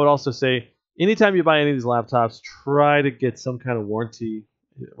 and I would also say anytime you buy any of these laptops, try to get some kind of warranty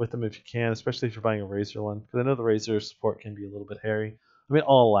with them if you can, especially if you're buying a Razer one, because I know the Razer support can be a little bit hairy. I mean,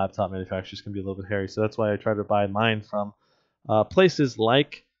 all laptop manufacturers can be a little bit hairy, so that's why I try to buy mine from places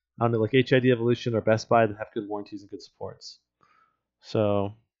like HID Evolution or Best Buy that have good warranties and good supports.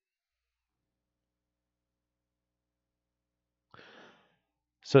 So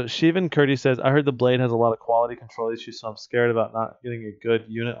Shivan Kurdi says, I heard the Blade has a lot of quality control issues, so I'm scared about not getting a good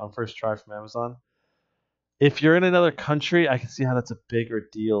unit on first try from Amazon. If you're in another country, I can see how that's a bigger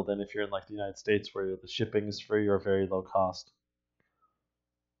deal than if you're in like the United States where the shipping is free or very low cost.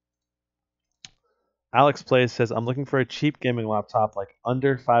 Alex Plays says, I'm looking for a cheap gaming laptop like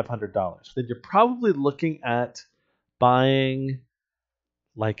under $500. Then you're probably looking at buying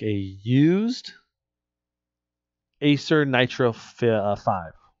like a used Acer Nitro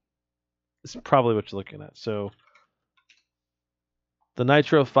 5. It's probably what you're looking at. So the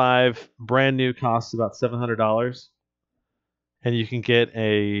Nitro 5 brand new costs about $700, and you can get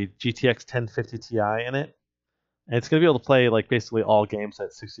a GTX 1050 Ti in it. And it's going to be able to play like basically all games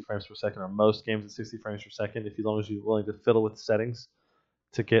at 60 frames per second, or most games at 60 frames per second, as long as you're willing to fiddle with the settings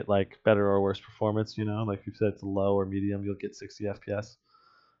to get like better or worse performance. Like if you said it's low or medium, you'll get 60 FPS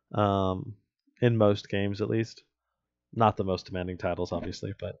in most games at least. Not the most demanding titles,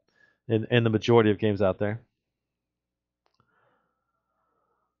 obviously, but in the majority of games out there.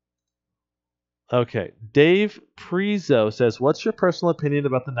 Okay, Dave Prizo says, what's your personal opinion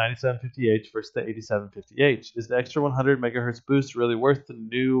about the 9750H versus the 8750H? Is the extra 100 megahertz boost really worth the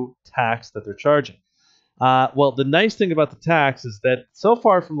new tax that they're charging? Well, the nice thing about the tax is that so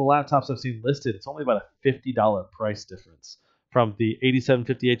far from the laptops I've seen listed, it's only about a $50 price difference from the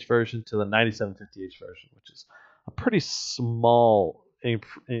 8750H version to the 9750H version, which is a pretty small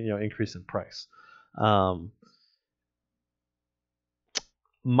increase in price.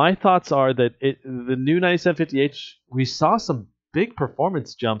 My thoughts are that the new 9750H, we saw some big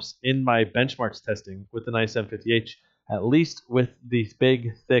performance jumps in my benchmarks testing with the 9750H, at least with the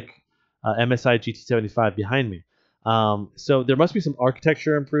big, thick MSI GT75 behind me. So there must be some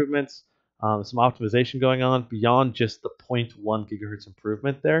architecture improvements, some optimization going on beyond just the 0.1 gigahertz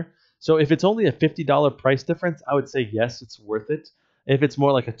improvement there. So if it's only a $50 price difference, I would say yes, it's worth it. If it's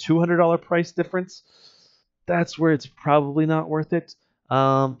more like a $200 price difference, that's where it's probably not worth it.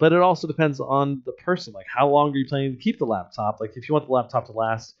 But it also depends on the person. Like, how long are you planning to keep the laptop? Like, if you want the laptop to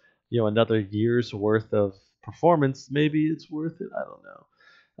last, another year's worth of performance, maybe it's worth it. I don't know.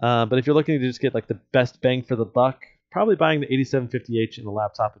 But if you're looking to just get like the best bang for the buck, probably buying the 8750H in the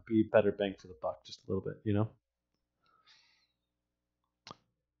laptop would be better bang for the buck, just a little bit,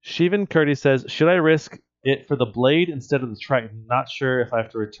 Shivan Kurdi says, should I risk it for the Blade instead of the Triton? Not sure if I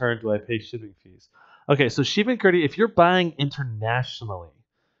have to return. Do I pay shipping fees? Okay, so Shivan Kurdi, if you're buying internationally,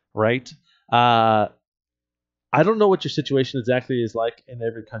 right? I don't know what your situation exactly is like in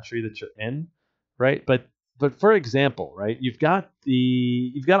every country that you're in, right? But for example, right, you've got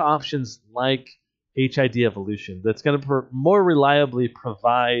options like HID Evolution that's going to more reliably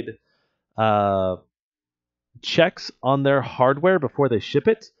provide checks on their hardware before they ship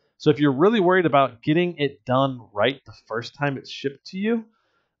it. So if you're really worried about getting it done right the first time it's shipped to you,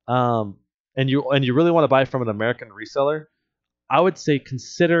 and you really want to buy from an American reseller, I would say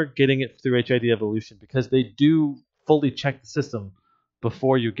consider getting it through HID Evolution, because they do fully check the system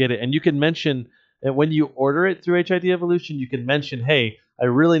before you get it. And you can mention that when you order it through HID Evolution, you can mention, hey, I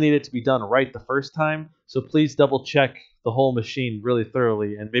really need it to be done right the first time, so please double check the whole machine really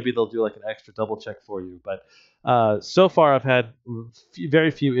thoroughly, and maybe they'll do like an extra double check for you. But so far I've had very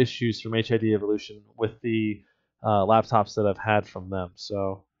few issues from HID Evolution with the laptops that I've had from them.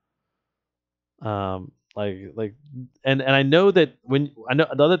 So and I know that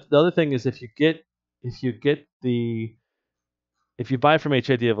the other thing is if you buy from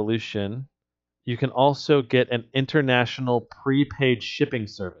HID Evolution, you can also get an international prepaid shipping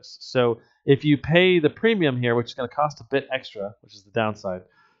service. So if you pay the premium here, which is going to cost a bit extra, which is the downside,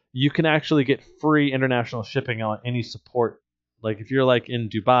 you can actually get free international shipping on any support Like if you're like in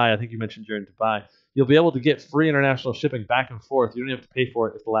Dubai, I think you mentioned you're in Dubai, you'll be able to get free international shipping back and forth. You don't have to pay for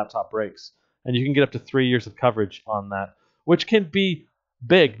it if the laptop breaks. And you can get up to 3 years of coverage on that, which can be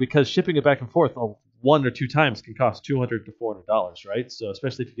big because shipping it back and forth 1 or 2 times can cost $200 to $400, right? So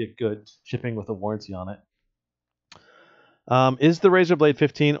especially if you get good shipping with a warranty on it. Is the Razer Blade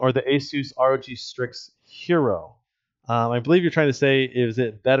 15 or the Asus ROG Strix Hero? I believe you're trying to say, is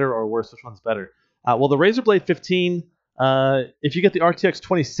it better or worse? Which one's better? Well, the Razer Blade 15, if you get the RTX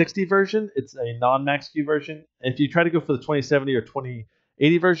 2060 version, it's a non-Max Q version. If you try to go for the 2070 or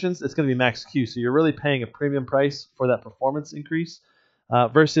 2080 versions, it's going to be Max Q. So you're really paying a premium price for that performance increase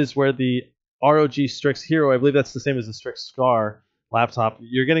versus where the ROG Strix Hero, I believe that's the same as the Strix Scar laptop,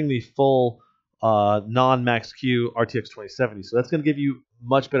 you're getting the full non-Max Q RTX 2070. So that's going to give you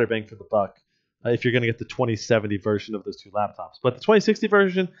much better bang for the buck if you're going to get the 2070 version of those two laptops. But the 2060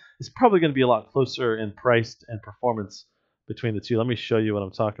 version is probably going to be a lot closer in price and performance between the two. Let me show you what I'm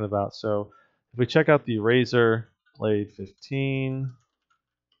talking about. So if we check out the Razer Blade 15,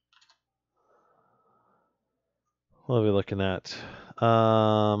 what are we looking at?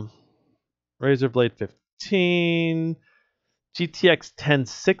 Razer Blade 15 GTX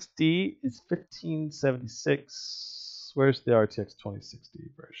 1060 is 1576. Where's the RTX 2060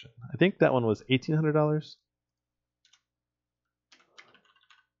 version? I think that one was $1,800.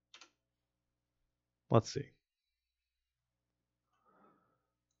 Let's see.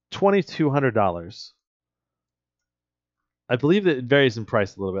 $2,200. I believe that it varies in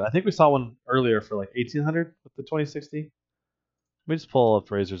price a little bit. I think we saw one earlier for like $1,800 with the 2060. Let me just pull up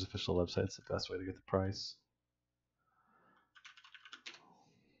Razer's official website. It's the best way to get the price.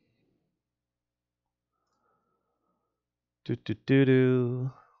 Do.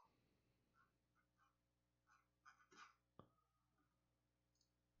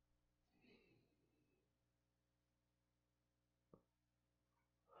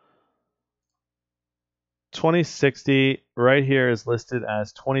 $2060 right here is listed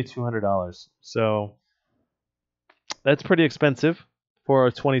as $2,200. So that's pretty expensive for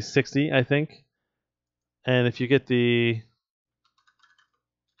a 2060, I think. And if you get the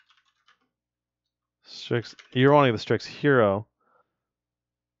Strix, you're wanting the Strix Hero.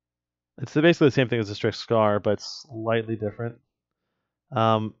 It's basically the same thing as the Strix Scar, but slightly different.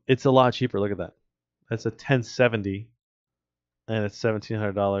 It's a lot cheaper. Look at that. That's a 1070, and it's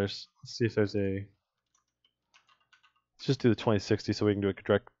 $1,700. Let's see if there's a. Let's just do the 2060 so we can do a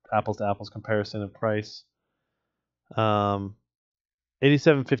direct apples to apples comparison of price. 8750H,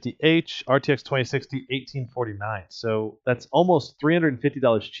 RTX 2060, $1,849. So that's almost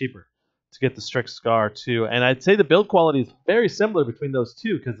 $350 cheaper to get the Strix Scar 2. And I'd say the build quality is very similar between those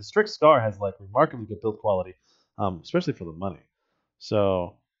two because the Strix Scar has like remarkably good build quality, especially for the money.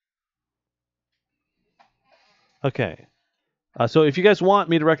 So, okay. So if you guys want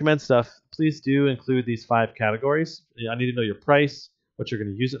me to recommend stuff, please do include these 5 categories. I need to know your price, what you're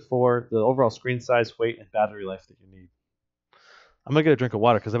going to use it for, the overall screen size, weight, and battery life that you need. I'm going to get a drink of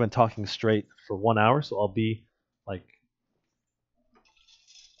water because I've been talking straight for 1 hour, so I'll be like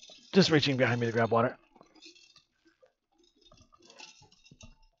just reaching behind me to grab water.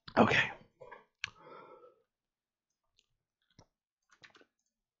 Okay.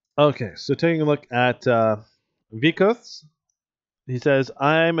 Okay, so taking a look at Vikos. He says,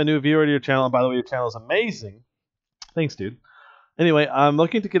 I'm a new viewer to your channel, and by the way, your channel is amazing. Thanks, dude. Anyway, I'm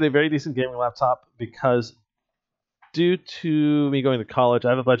looking to get a very decent gaming laptop because due to me going to college, I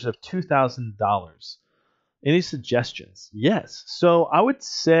have a budget of $2,000. Any suggestions? Yes. So I would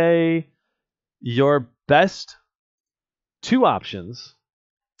say your best 2 options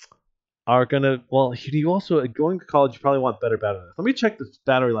are going to, well, you also, going to college, you probably want better battery life. Let me check the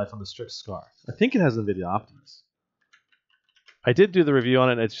battery life on the Strix Scar. I think it has NVIDIA Optimus. I did do the review on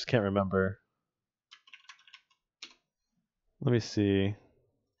it, I just can't remember. Let me see.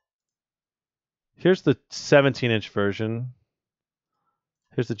 Here's the 17-inch version.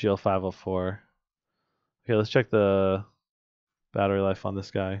 Here's the GL504. Okay, let's check the battery life on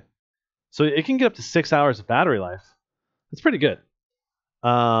this guy. So it can get up to 6 hours of battery life. That's pretty good.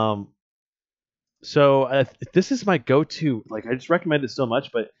 So this is my go-to. Like, I just recommend it so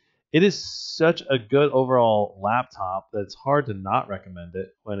much, but it is such a good overall laptop that it's hard to not recommend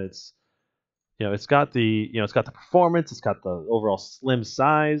it when it's, it's got the, it's got the performance, it's got the overall slim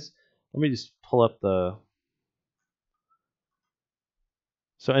size. Let me just pull up the.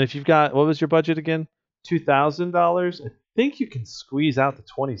 So, and if you've got, what was your budget again? $2,000. I think you can squeeze out the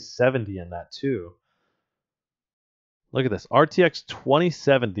 2070 in that too. Look at this, RTX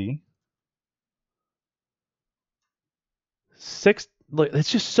 2070. Look,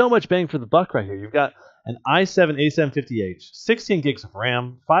 it's just so much bang for the buck right here. You've got an i7-8750H, 16 gigs of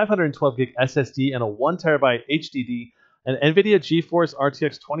RAM, 512 gig SSD, and a 1 terabyte HDD, an NVIDIA GeForce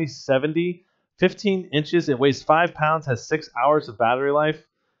RTX 2070, 15 inches. It weighs 5 pounds, has 6 hours of battery life.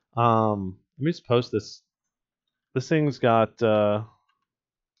 Let me just post this. This thing's got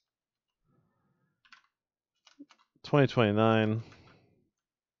 2029.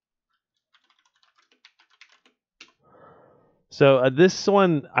 So this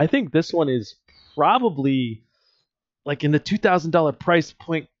one, I think this one is probably like in the $2,000 price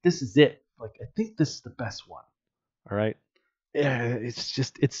point. This is it. Like I think this is the best one. All right. Yeah,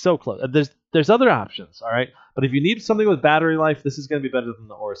 it's so close. There's other options. All right. But if you need something with battery life, this is going to be better than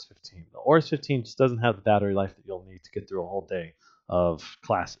the Aorus 15. The Aorus 15 just doesn't have the battery life that you'll need to get through a whole day of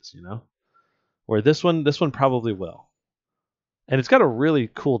classes. Where this one probably will. And it's got a really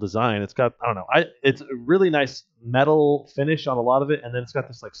cool design. It's got, I don't know, it's a really nice metal finish on a lot of it, and then it's got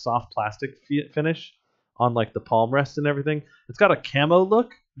this like soft plastic finish on like the palm rest and everything. It's got a camo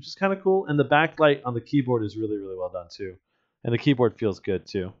look, which is kind of cool, and the backlight on the keyboard is really, really well done too. And the keyboard feels good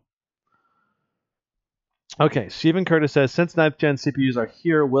too. Okay, Steven Curtis says, since 9th gen CPUs are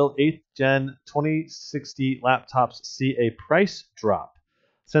here, will 8th gen 2060 laptops see a price drop?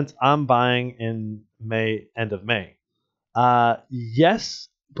 Since I'm buying in end of May. Yes,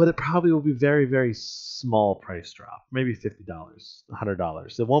 but it probably will be very, very small price drop. Maybe $50,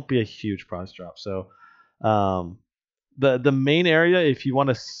 $100. It won't be a huge price drop. So, the main area, if you want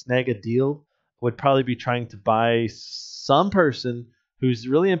to snag a deal, would probably be trying to buy some person who's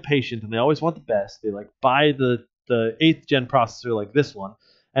really impatient and they always want the best. They like buy the 8th gen processor like this one,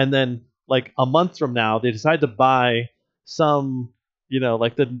 and then like a month from now they decide to buy some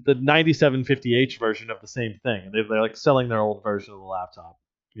like the 9750H version of the same thing. And they're like selling their old version of the laptop,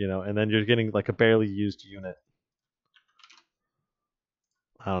 and then you're getting like a barely used unit.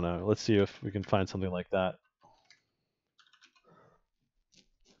 I don't know. Let's see if we can find something like that.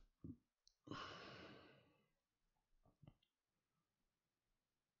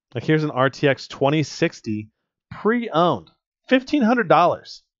 Like here's an RTX 2060 pre-owned,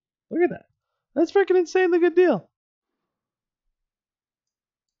 $1,500. Look at that. That's freaking insanely good deal.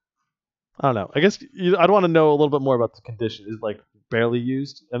 I don't know. I guess I'd want to know a little bit more about the condition. Is it like barely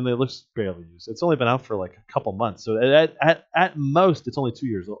used? I mean, it looks barely used. It's only been out for like a couple months. So at most, it's only 2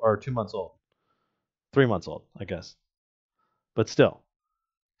 years or 2 months old. 3 months old, I guess. But still.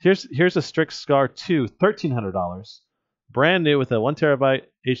 Here's a Strix Scar 2, $1,300. Brand new with a 1 terabyte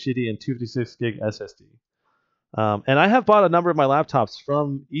HDD and 256 gig SSD. And I have bought a number of my laptops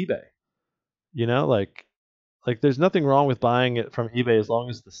from eBay. Like there's nothing wrong with buying it from eBay as long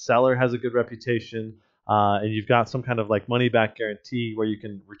as the seller has a good reputation and you've got some kind of like money back guarantee where you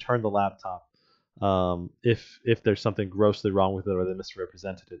can return the laptop if there's something grossly wrong with it or they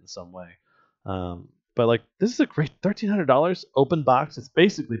misrepresented it in some way. But like this is a great $1,300 open box. It's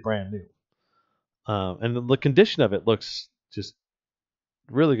basically brand new, and the condition of it looks just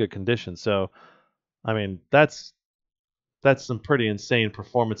really good condition. So, I mean that's some pretty insane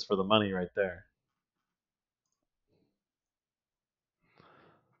performance for the money right there.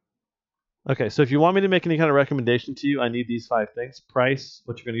 Okay, so if you want me to make any kind of recommendation to you, I need these 5 things: price,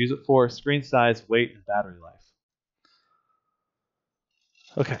 what you're going to use it for, screen size, weight, and battery life.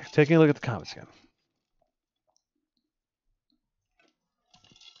 Okay, taking a look at the comments again.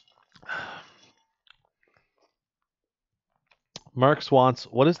 Marks wants,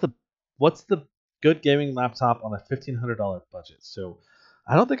 what's the good gaming laptop on a $1,500 budget? So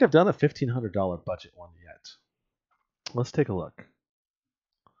I don't think I've done a $1,500 budget one yet. Let's take a look.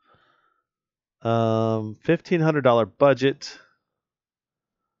 $1,500 budget.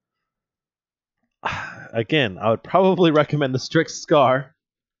 Again, I would probably recommend the Strix Scar,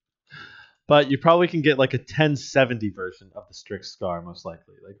 but you probably can get like a 1070 version of the Strix Scar most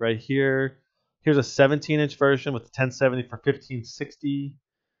likely. Like right here, here's a 17-inch version with the 1070 for $1,560.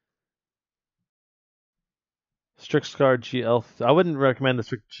 Strix Scar GL. I wouldn't recommend the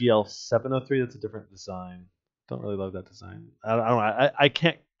Strix GL 703. That's a different design. Don't really love that design. I don't know. I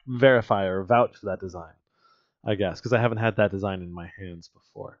can't verify or vouch for that design, I guess, because I haven't had that design in my hands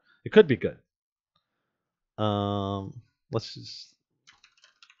before. It could be good. Let's just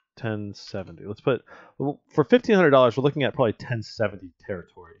 1070. Let's put for $1,500. We're looking at probably 1070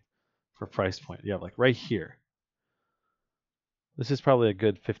 territory for price point. Yeah, like right here. This is probably a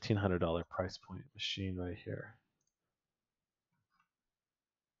good $1,500 price point machine right here.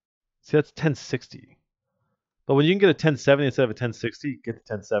 See, that's 1060. But when you can get a 1070 instead of a 1060, get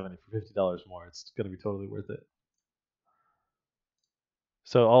the 1070 for $50 more. It's going to be totally worth it.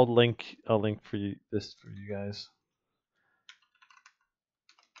 So I'll link for you this for you guys.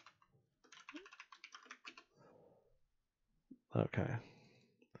 Okay.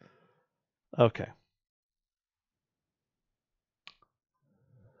 Okay.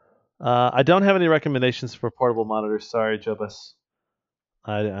 I don't have any recommendations for portable monitors. Sorry, Jobus.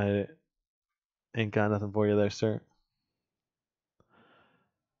 I ain't got nothing for you there, sir.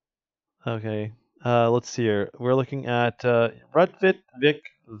 Okay. Let's see here. We're looking at Rutvit Vic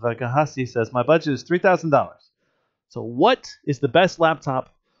Vakahasi says my budget is $3,000. So what is the best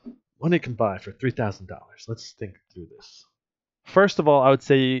laptop one it can buy for $3,000? Let's think through this. First of all, I would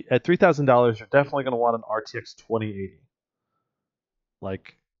say at $3,000, you're definitely going to want an RTX 2080,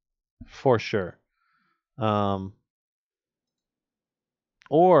 like for sure.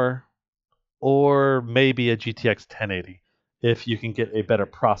 Or maybe a GTX 1080 if you can get a better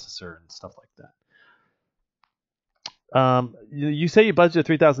processor and stuff like that. You say you budgeted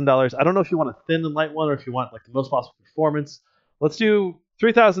 $3,000. I don't know if you want a thin and light one or if you want like the most possible performance. Let's do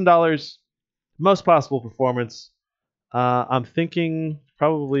 $3,000, most possible performance. I'm thinking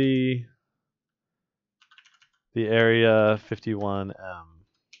probably the Area 51M.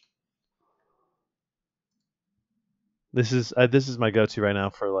 This is my go-to right now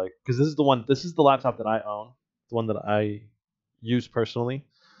for like, because this is the laptop that I own, the one that I use personally,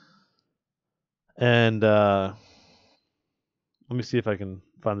 and let me see if I can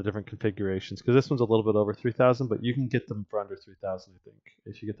find the different configurations, because this one's a little bit over 3,000, but you can get them for under 3,000, I think,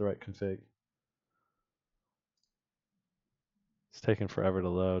 if you get the right config. It's taking forever to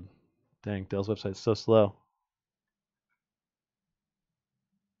load. Dang, Dell's website's so slow.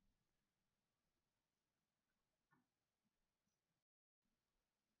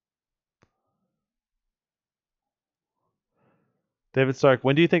 David Stark,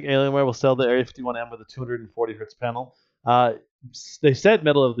 when do you think Alienware will sell the Area 51M with a 240 hertz panel? They said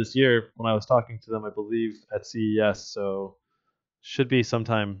middle of this year when I was talking to them, I believe, at CES, so should be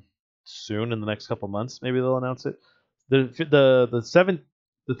sometime soon in the next couple months. Maybe they'll announce it.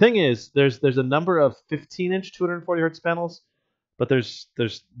 The thing is, there's a number of 15-inch 240 hertz panels, but there's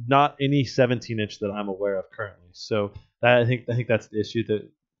not any 17-inch that I'm aware of currently. So I think that's the issue. That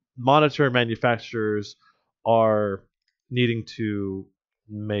monitor manufacturers are needing to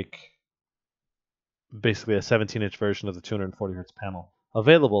make basically a 17-inch version of the 240 hertz panel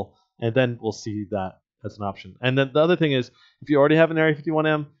available, and then we'll see that as an option. And then the other thing is, if you already have an Area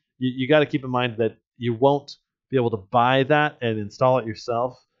 51M, you got to keep in mind that you won't be able to buy that and install it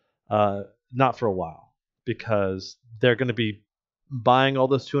yourself, not for a while, because they're going to be buying all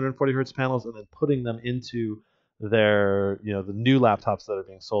those 240 hertz panels and then putting them into their, the new laptops that are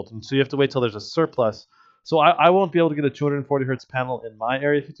being sold. And so you have to wait till there's a surplus. So I won't be able to get a 240 hertz panel in my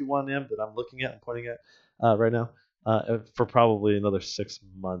Area 51M that I'm looking at and pointing at right now for probably another 6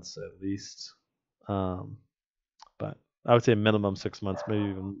 months at least. But I would say minimum 6 months, maybe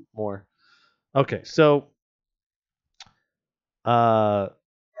even more. Okay, so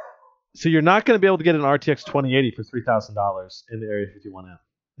you're not going to be able to get an RTX 2080 for $3,000 in the Area 51M.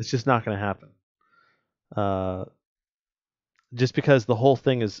 It's just not going to happen. Just because the whole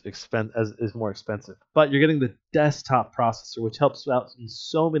thing is more expensive. But you're getting the desktop processor, which helps out in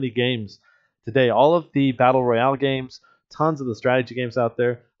so many games today. All of the Battle Royale games, tons of the strategy games out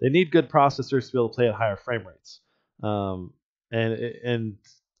there, they need good processors to be able to play at higher frame rates. And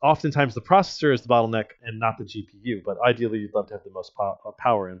oftentimes the processor is the bottleneck and not the GPU. But ideally, you'd love to have the most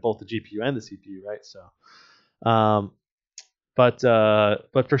power in both the GPU and the CPU, right? So, but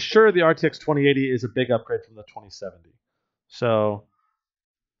for sure, the RTX 2080 is a big upgrade from the 2070. So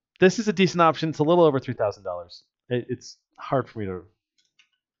this is a decent option. It's a little over $3,000. It's hard for me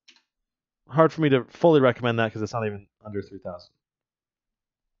to fully recommend that because it's not even under 3,000.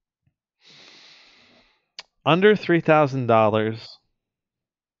 Under $3,000.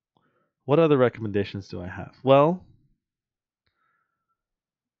 What other recommendations do I have? Well,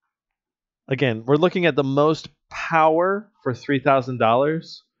 again, we're looking at the most power for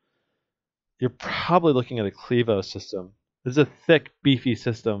 $3,000. You're probably looking at a Clevo system. This is a thick, beefy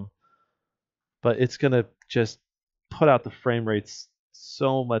system, but it's going to just put out the frame rates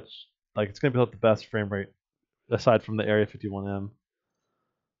so much. Like, it's going to put out the best frame rate aside from the Area 51M.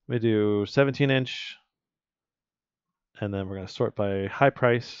 We do 17-inch, and then we're going to sort by high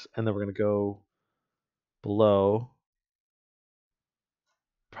price, and then we're going to go below.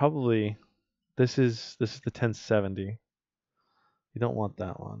 Probably this is the 1070. You don't want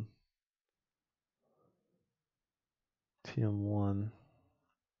that one. TM1.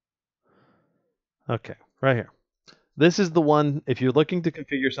 Okay, right here. This is the one, if you're looking to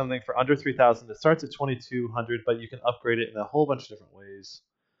configure something for under 3,000, it starts at 2,200, but you can upgrade it in a whole bunch of different ways.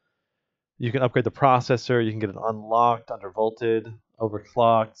 You can upgrade the processor, you can get it unlocked, undervolted,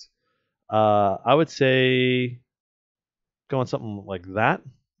 overclocked. I would say going something like that.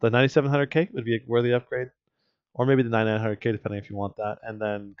 The 9700K would be a worthy upgrade, or maybe the 9900K, depending if you want that. And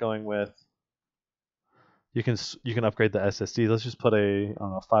then going with, you can upgrade the SSD. Let's just put a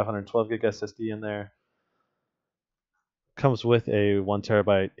 512 gig SSD in there. Comes with a 1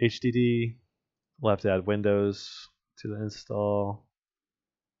 terabyte HDD. We'll have to add Windows to the install.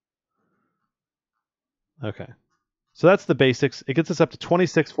 Okay, so that's the basics. It gets us up to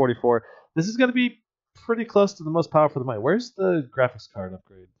 2644. This is going to be pretty close to the most powerful of the might. Where's the graphics card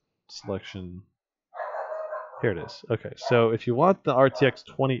upgrade selection? Here it is. Okay, so if you want the RTX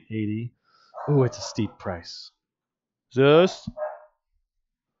 2080, ooh, it's a steep price. Zeus.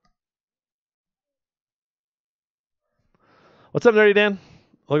 What's up, Nerdy Dan?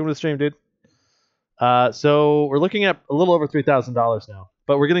 Welcome to the stream, dude. So we're looking at a little over $3,000 now,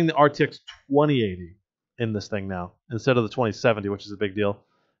 but we're getting the RTX 2080 in this thing now instead of the 2070, which is a big deal.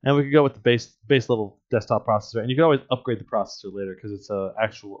 And we could go with the base level desktop processor, and you can always upgrade the processor later because it's an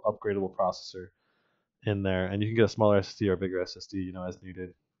actual upgradable processor in there, and you can get a smaller SSD or a bigger SSD, as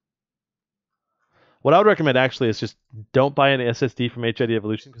needed. What I would recommend actually is just don't buy an SSD from HID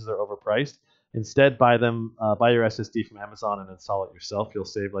Evolution because they're overpriced. Instead, buy your SSD from Amazon and install it yourself. You'll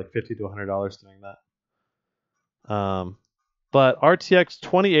save like $50 to $100 doing that. But RTX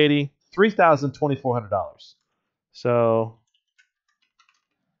 2080, $3,400. So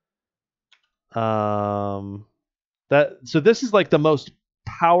this is like the most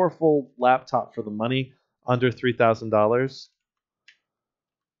powerful laptop for the money under $3,000.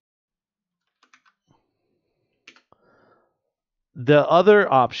 The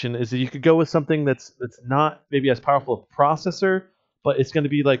other option is that you could go with something that's not maybe as powerful a processor, but it's going to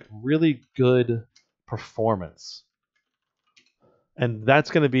be like really good performance. And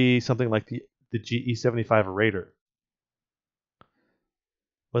that's going to be something like the GE75 Raider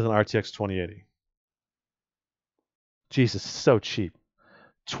with an RTX 2080. Jesus, so cheap.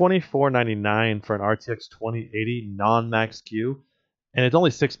 $24.99 for an RTX 2080 non-max Q, and it's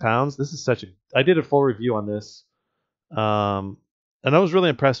only 6 pounds. This is I did a full review on this. And I was really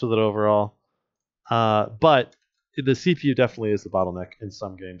impressed with it overall. But the CPU definitely is the bottleneck in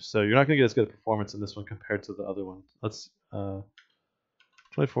some games. So you're not going to get as good a performance in this one compared to the other one. Let's $24.99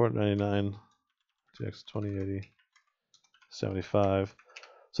 GX 2080 75.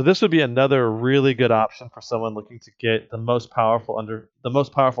 So this would be another really good option for someone looking to get the most powerful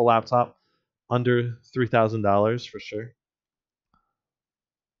laptop under $3,000 for sure.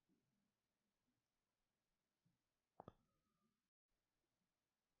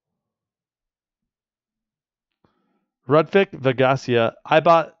 Rudvik Vagasia. I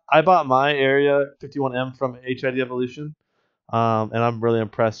bought my Area 51M from HID Evolution, and I'm really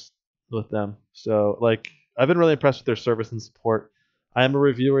impressed with them. So I've been really impressed with their service and support. I am a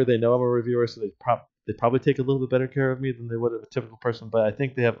reviewer. They know I'm a reviewer, so they probably take a little bit better care of me than they would of a typical person. But I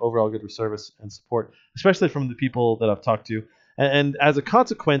think they have overall good service and support, especially from the people that I've talked to. And as a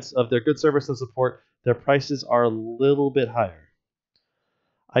consequence of their good service and support, their prices are a little bit higher.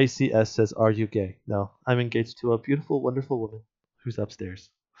 ICS says, "Are you gay?" No, I'm engaged to a beautiful, wonderful woman who's upstairs.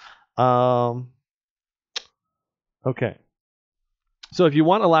 Okay. So if you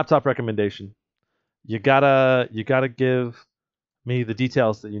want a laptop recommendation, you gotta give me the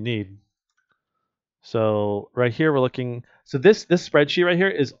details that you need. So right here we're looking. So this spreadsheet right here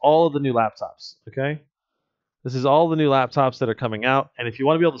is all of the new laptops. Okay. This is all the new laptops that are coming out, and if you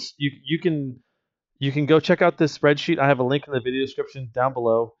want to be able to, you can go check out this spreadsheet. I have a link in the video description down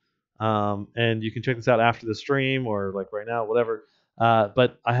below, and you can check this out after the stream or like right now, whatever.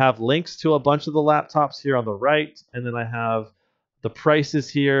 But I have links to a bunch of the laptops here on the right, and then I have the prices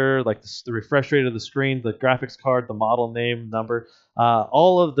here, like the refresh rate of the screen, the graphics card, the model name, number.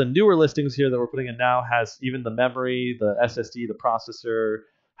 All of the newer listings here that we're putting in now has even the memory, the SSD, the processor,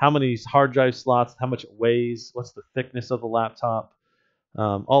 how many hard drive slots, how much it weighs, what's the thickness of the laptop.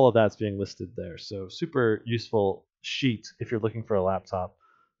 All of that's being listed there. So super useful sheet if you're looking for a laptop.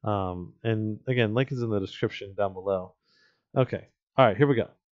 And again, link is in the description down below. Okay. All right, here we go.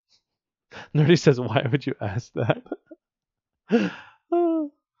 Nerdy says, why would you ask that?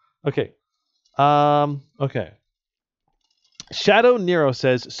 Okay. Okay. Shadow Nero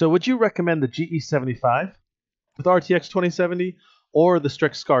says, so would you recommend the GE75 with RTX 2070 or the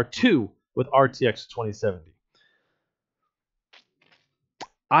Strix Scar 2 with RTX 2070?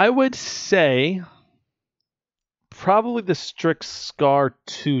 I would say probably the Strix Scar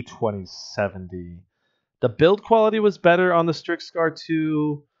 2 2070. The build quality was better on the Strix Scar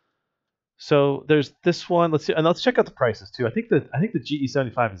 2. So there's this one. Let's see, and let's check out the prices too. I think the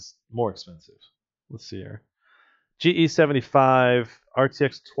GE75 is more expensive. Let's see here. GE75,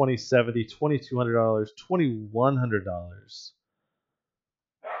 RTX 2070, $2,200, $2,100.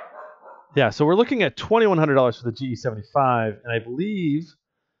 Yeah, so we're looking at $2,100 for the GE75, and I believe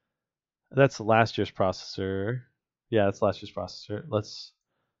that's last year's processor. Yeah, that's last year's processor. Let's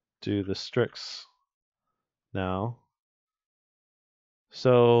do the Strix now.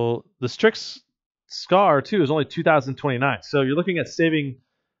 So the Strix SCAR 2 is only $2,029. So you're looking at saving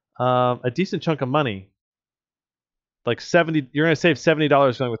a decent chunk of money. Like 70, you're going to save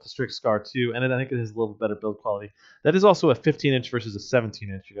 $70 going with the Strix SCAR 2, and then I think it has a little better build quality. That is also a 15-inch versus a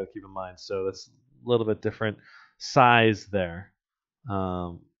 17-inch. You got to keep in mind. So that's a little bit different size there.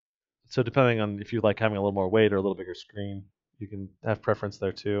 So depending on if you like having a little more weight or a little bigger screen, you can have preference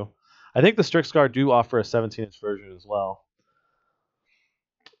there too. I think the Strix SCAR do offer a 17-inch version as well.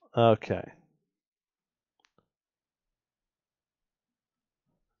 Okay.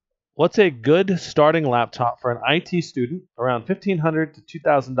 What's a good starting laptop for an IT student? Around $1,500 to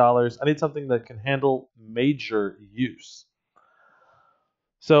 $2,000. I need something that can handle major use.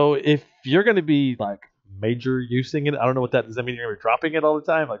 So if you're going to be like major using it, I don't know what that does. That mean you're going to be dropping it all the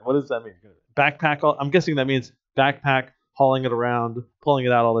time? Like, what does that mean? Backpack? I'm guessing that means backpack, hauling it around, pulling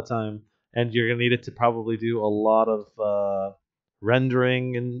it out all the time, and you're going to need it to probably do a lot of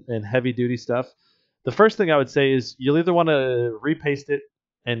rendering and heavy duty stuff. The first thing I would say is you'll either want to repaste it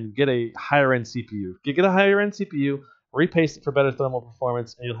and get a higher end CPU. You get a higher end CPU, repaste it for better thermal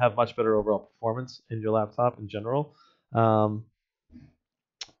performance, and you'll have much better overall performance in your laptop in general.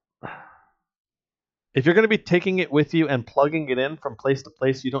 If you're going to be taking it with you and plugging it in from place to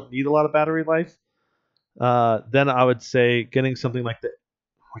place, you don't need a lot of battery life. Then I would say getting something like that.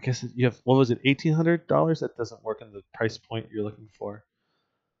 I guess you have, what was it, $1,800? That doesn't work in the price point you're looking for.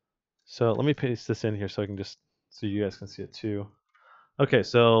 So let me paste this in here so I can just, so you guys can see it too. Okay,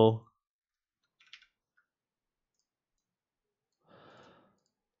 so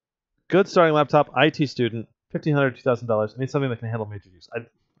good starting laptop, IT student, $1,500, $2,000. I need something that can handle major use.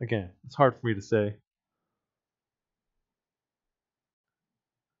 Again, it's hard for me to say.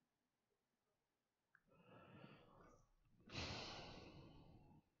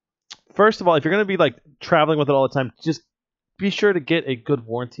 First of all, if you're going to be like traveling with it all the time, just be sure to get a good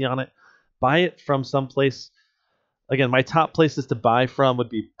warranty on it. Buy it from someplace. Again, my top places to buy from would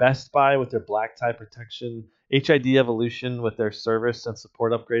be Best Buy with their black tie protection, HID Evolution with their service and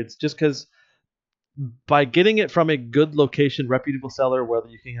support upgrades, just because by getting it from a good location, reputable seller, whether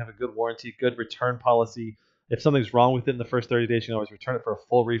you can have a good warranty, good return policy, if something's wrong with it in the first 30 days, you can always return it for a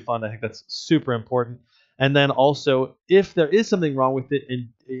full refund. I think that's super important. And then also, if there is something wrong with it and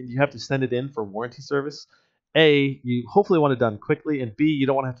you have to send it in for warranty service, A, you hopefully want it done quickly, and B, you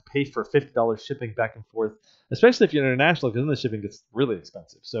don't want to have to pay for $50 shipping back and forth, especially if you're international, because then the shipping gets really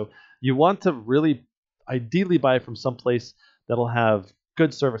expensive. So you want to really ideally buy from someplace that'll have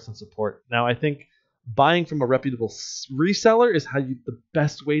good service and support. Now, I think buying from a reputable reseller is the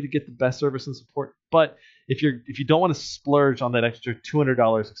best way to get the best service and support. But if you don't want to splurge on that extra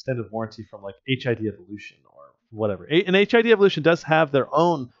 $200 extended warranty from like HID Evolution or whatever, and HID Evolution does have their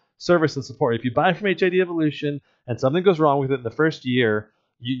own service and support. If you buy from HID Evolution and something goes wrong with it in the first year,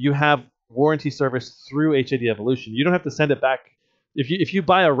 you have warranty service through HID Evolution. You don't have to send it back. If you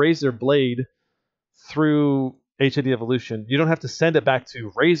buy a Razer blade through HID Evolution, you don't have to send it back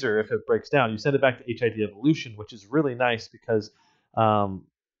to Razer if it breaks down. You send it back to HID Evolution, which is really nice because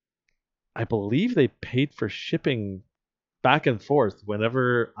I believe they paid for shipping back and forth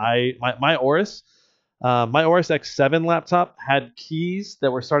whenever my Aorus X7 laptop had keys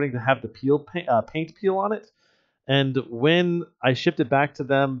that were starting to have the paint peel on it. And when I shipped it back to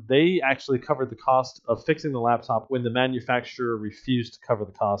them, they actually covered the cost of fixing the laptop when the manufacturer refused to cover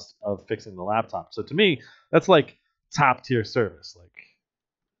the cost of fixing the laptop. So to me, that's like top tier service. Like,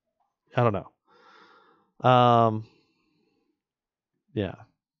 I don't know. Yeah.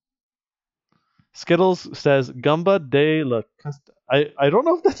 Skittles says Gamba de la Custa. I don't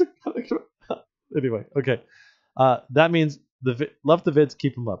know if that's a anyway. Okay. That means love the vids,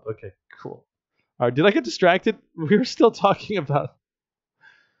 keep them up. Okay, cool. All right, did I get distracted? We're still talking about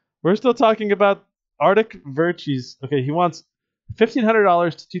Arctic Virtues. Okay, he wants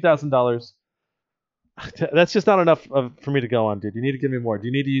 $1,500 to $2,000. That's just not enough for me to go on, dude. You need to give me more. Do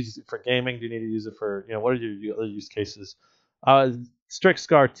you need to use it for gaming? Do you need to use it for, what are your other use cases? Strix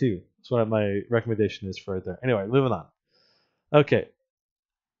SCAR 2. That's what my recommendation is for it there. Anyway, moving on. Okay.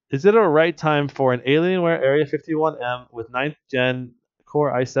 Is it a right time for an Alienware Area 51M with 9th Gen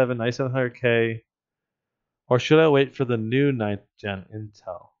Core i7 9700K, or should I wait for the new 9th Gen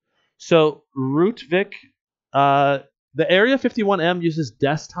Intel? So, Rootvik, the Area 51M uses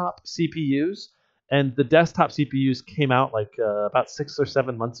desktop CPUs, and the desktop CPUs came out like about 6 or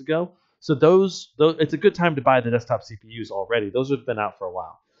 7 months ago. So those it's a good time to buy the desktop CPUs already. Those have been out for a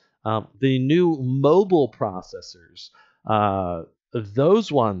while. The new mobile processors,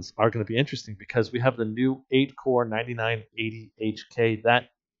 those ones are going to be interesting because we have the new 8-core 9980HK.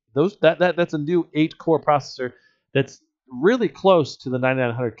 That's a new 8-core processor that's really close to the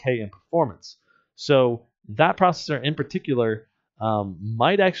 9900K in performance. So that processor in particular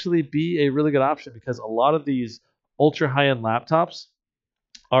might actually be a really good option because a lot of these ultra high-end laptops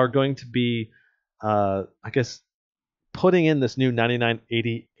are going to be, I guess, putting in this new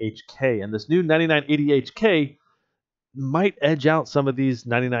 9980HK, and this new 9980HK might edge out some of these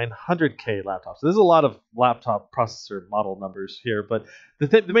 9900K laptops. So there's a lot of laptop processor model numbers here, but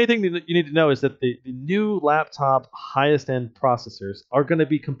the main thing that you need to know is that the new laptop highest end processors are going to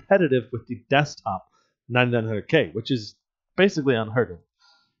be competitive with the desktop 9900K, which is basically unheard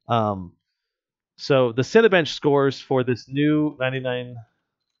of. So the Cinebench scores for this new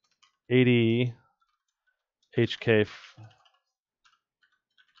 9980HK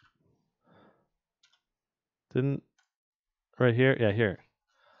didn't right here, yeah, here.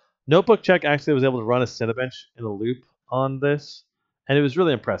 Notebook Check actually was able to run a Cinebench in a loop on this, and it was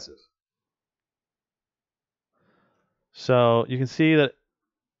really impressive. So you can see that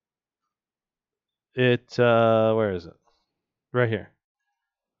it, where is it? Right here.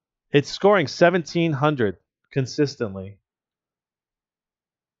 It's scoring 1700 consistently.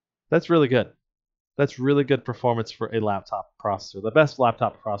 That's really good. That's really good performance for a laptop processor. The best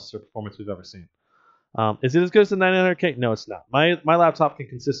laptop processor performance we've ever seen. Is it as good as the 9900K? No, it's not. My laptop can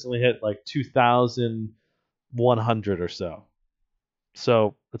consistently hit like 2100 or so.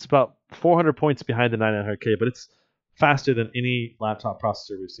 So it's about 400 points behind the 9900K, but it's faster than any laptop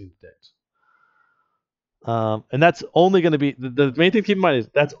processor we've seen to date. And that's only going to be the main thing to keep in mind is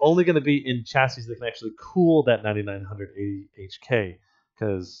that's only going to be in chassis that can actually cool that 9980HK,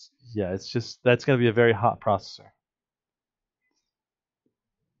 because yeah, it's just that's going to be a very hot processor.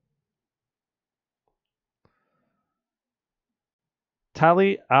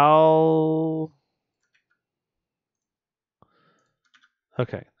 Tally,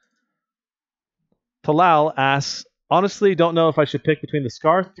 okay. Talal asks, honestly, don't know if I should pick between the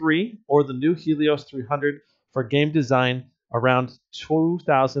Scar 3 or the new Helios 300 for game design around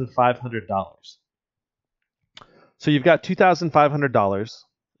 $2,500. So you've got $2,500.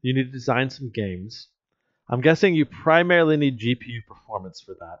 You need to design some games. I'm guessing you primarily need GPU performance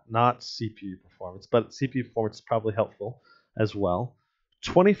for that, not CPU performance, but CPU performance is probably helpful as well.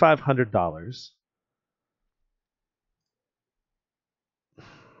 $2,500.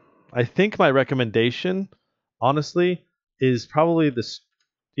 I think my recommendation, honestly, is probably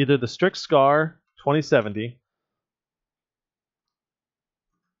either the Strix Scar 2070.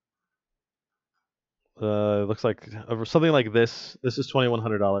 Looks like something like this. This is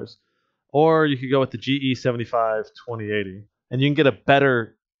 $2,100. Or you could go with the GE75 2080, and you can get a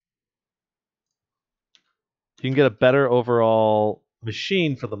better overall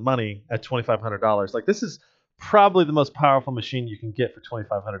machine for the money at $2,500. Like, this is probably the most powerful machine you can get for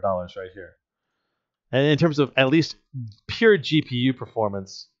 $2,500 right here. And in terms of at least pure GPU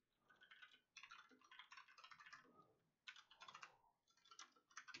performance,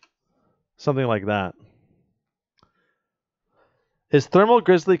 something like that. Is Thermal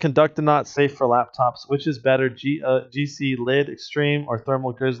Grizzly Conductonaut safe for laptops? Which is better, GC Lid Extreme or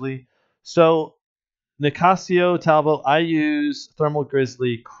Thermal Grizzly? So, Nicasio Talbot, I use Thermal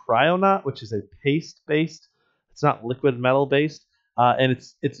Grizzly Cryonaut, which is a paste-based. It's not liquid metal-based. And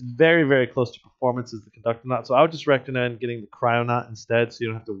it's very, very close to performance as the Conductonaut. So I would just recommend getting the Cryonaut instead so you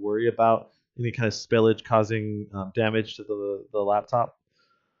don't have to worry about any kind of spillage causing damage to the laptop.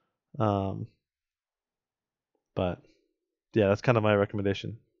 But yeah, that's kind of my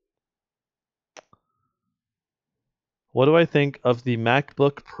recommendation. What do I think of the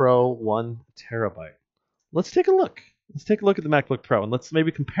MacBook Pro 1 terabyte? Let's take a look. Let's take a look at the MacBook Pro, and let's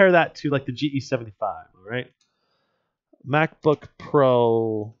maybe compare that to like the GE75, all right? MacBook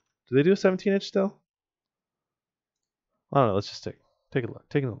Pro, do they do a 17-inch still? I don't know, let's just take a look.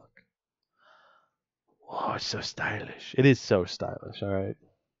 Taking a look. Oh, it's so stylish. It is so stylish, all right?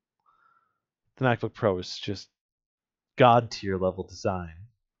 The MacBook Pro is just god tier level design.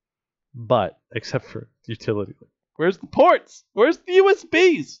 But except for utility. Where's the ports? Where's the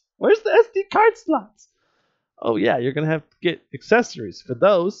USBs? Where's the SD card slots? Oh yeah, you're gonna have to get accessories for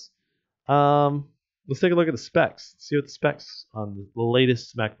those. Let's take a look at the specs. See what the specs on the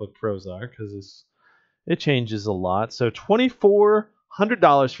latest MacBook Pros are, because it changes a lot. So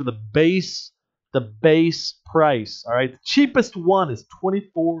 $2,400 for the base the base price. All right, the cheapest one is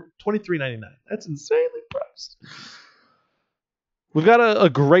 $23.99. That's insanely priced. We've got a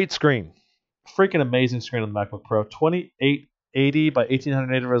great screen, freaking amazing screen on the MacBook Pro, 2880 by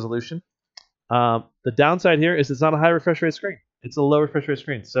 1880 resolution. The downside here is it's not a high refresh rate screen. It's a low refresh rate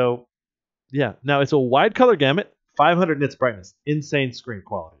screen. So yeah, now it's a wide color gamut, 500 nits brightness, insane screen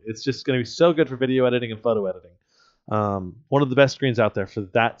quality. It's just going to be so good for video editing and photo editing. One of the best screens out there for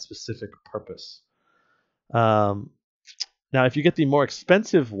that specific purpose. Now, if you get the more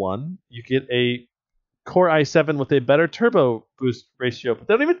expensive one, you get a Core i7 with a better turbo boost ratio, but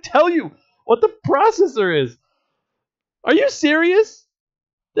they don't even tell you what the processor is. Are you serious?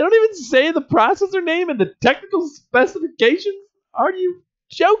 They don't even say the processor name and the technical specifications? Are you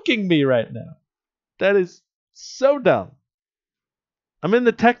joking me right now? That is so dumb. I'm in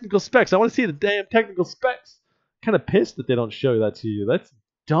the technical specs. I want to see the damn technical specs. Kind of pissed that they don't show that to you. That's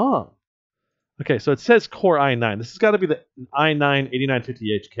dumb. Okay, so it says Core i9. This has got to be the i9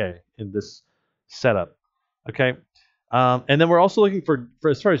 8950HK in this setup. Okay, and then we're also looking for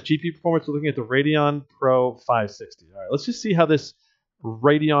as far as GPU performance, we're looking at the Radeon Pro 560. All right, let's just see how this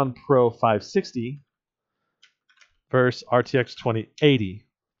Radeon Pro 560 versus RTX 2080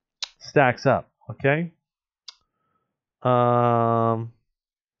 stacks up. Okay. I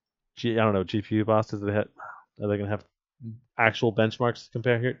don't know, GPU bosses. Are they going to have actual benchmarks to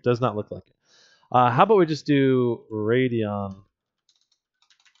compare here? Does not look like it. How about we just do Radeon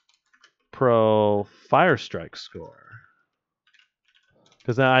Pro Firestrike score?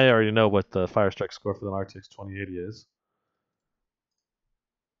 Because I already know what the Firestrike score for the RTX 2080 is.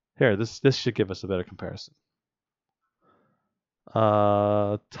 Here, this should give us a better comparison.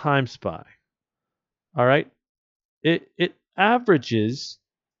 Time Spy. All right. It averages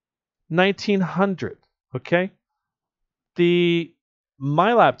 1900. Okay.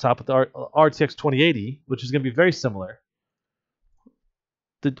 My laptop with the RTX 2080, which is going to be very similar,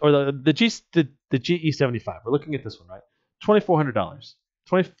 the GE75. We're looking at this one, right? $2,400,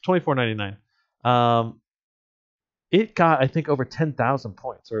 $24.99. It got, I think, over 10,000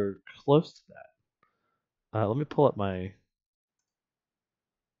 points or close to that. Let me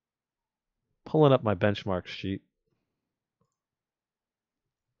pulling up my benchmark sheet.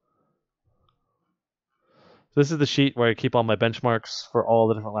 So this is the sheet where I keep all my benchmarks for all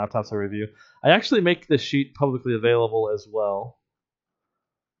the different laptops I review. I actually make this sheet publicly available as well.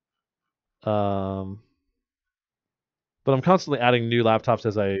 But I'm constantly adding new laptops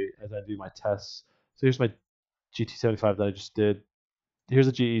as I do my tests. So here's my GT75 that I just did. Here's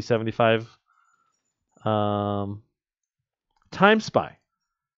a GE75. Time Spy.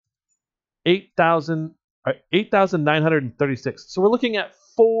 8,936. So we're looking at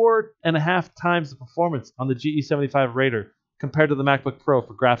 4.5 times the performance on the GE75 Raider compared to the MacBook Pro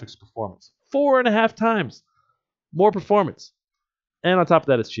for graphics performance. 4.5 times more performance. And on top of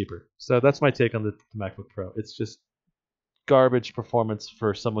that, it's cheaper. So that's my take on the MacBook Pro. It's just garbage performance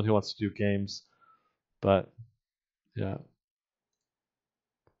for someone who wants to do games. But, yeah.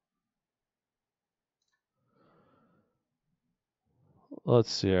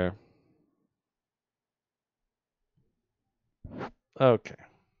 Let's see here. Okay.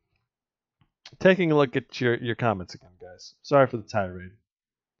 Taking a look at your comments again, guys. Sorry for the tirade.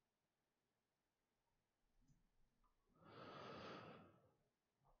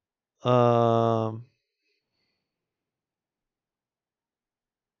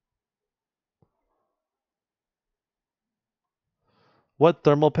 What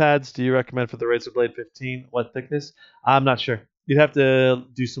thermal pads do you recommend for the Razer Blade 15? What thickness? I'm not sure. You'd have to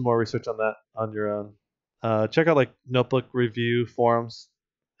do some more research on that on your own. Check out like notebook review forums,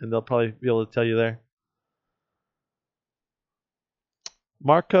 and they'll probably be able to tell you there.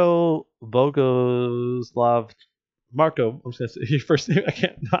 Marco Bogoslav. Marco, I'm just going to say your first name. I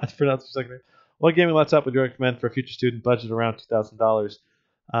can't not pronounce your second name. What gaming laptop would you recommend for a future student budget around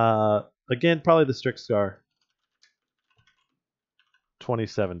 $2,000? Again, probably the Strixstar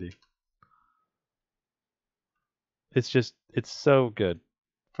 2070. It's so good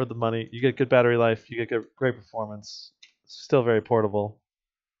for the money. You get good battery life. You get great performance. It's still very portable.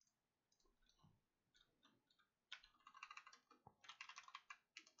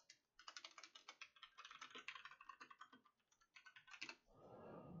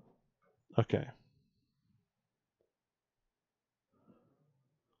 Okay.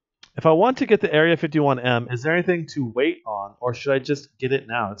 If I want to get the Area 51M, is there anything to wait on, or should I just get it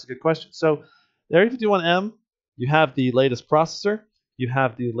now? That's a good question. So the Area 51M, you have the latest processor, you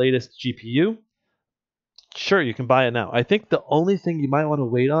have the latest GPU. Sure, you can buy it now. I think the only thing you might want to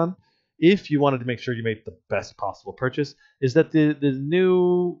wait on, if you wanted to make sure you made the best possible purchase, is that the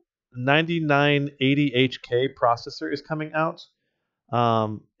new 9980HK processor is coming out,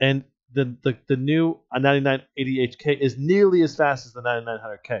 and the new 9980HK is nearly as fast as the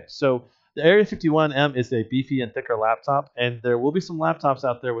 9900K. So the Area 51M is a beefy and thicker laptop, and there will be some laptops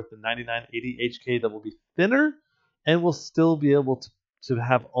out there with the 9980HK that will be thinner and will still be able to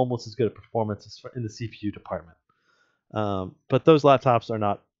have almost as good a performance as in the CPU department. But those laptops are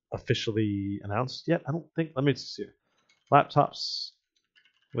not officially announced yet. I don't think. Let me just see here. Laptops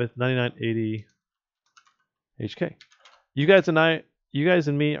with 9980 HK. You guys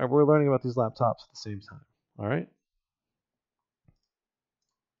and me we're learning about these laptops at the same time. All right.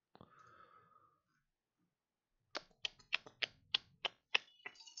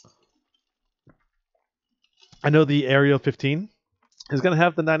 I know the Aereo 15 is going to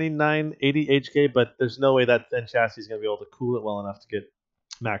have the 9980 HK, but there's no way that thin chassis is going to be able to cool it well enough to get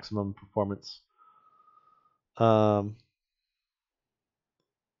maximum performance.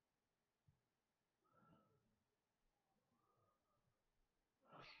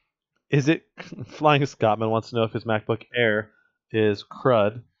 Is it Flying Scotsman wants to know if his MacBook Air is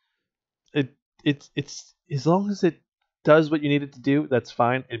crud? It's as long as it does what you need it to do, that's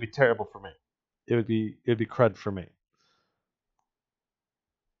fine. It'd be terrible for me. It'd be crud for me.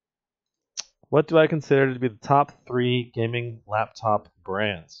 What do I consider to be the top 3 gaming laptop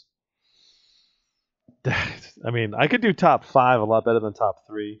brands? I mean, I could do top 5 a lot better than top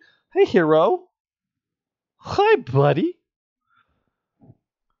 3. Hey, Hero. Hi, buddy.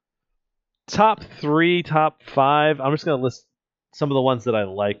 Top 3, top 5. I'm just going to list some of the ones that I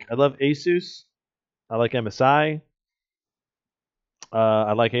like. I love Asus. I like MSI.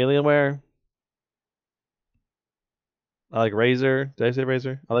 I like Alienware. I like Razer. Did I say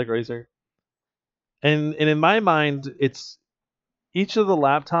Razer? I like Razer. And in my mind, it's each of the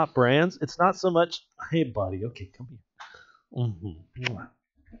laptop brands. It's not so much. Hey, buddy. Okay, come here. Mm-hmm.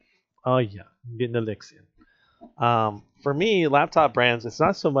 Oh yeah, I'm getting the licks in. For me, laptop brands. It's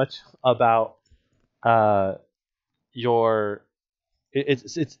not so much about your.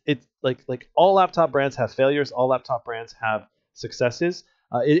 It's like all laptop brands have failures. All laptop brands have successes.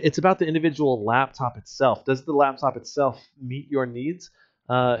 It's about the individual laptop itself. Does the laptop itself meet your needs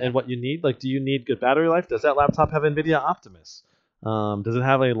and what you need? Like, do you need good battery life? Does that laptop have NVIDIA Optimus? Does it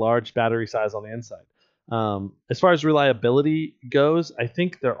have a large battery size on the inside? As far as reliability goes, I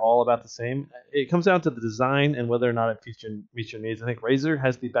think they're all about the same. It comes down to the design and whether or not it meets your needs. I think Razer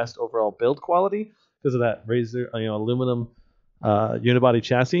has the best overall build quality because of that Razer, aluminum unibody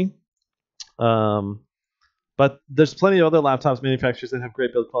chassis. But there's plenty of other laptops manufacturers that have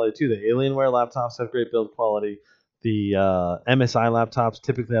great build quality too. The Alienware laptops have great build quality. The MSI laptops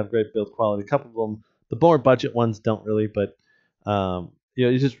typically have great build quality. A couple of them, the more budget ones don't really, but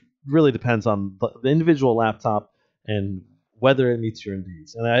it just really depends on the individual laptop and whether it meets your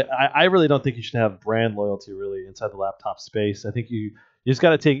needs. And I really don't think you should have brand loyalty really inside the laptop space. I think you just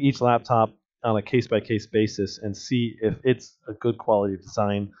got to take each laptop on a case-by-case basis and see if it's a good quality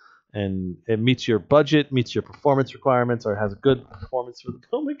design and it meets your budget, meets your performance requirements, or has a good performance for the.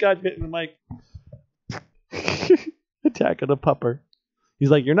 Oh my God, hitting the mic. Attack of the pupper. He's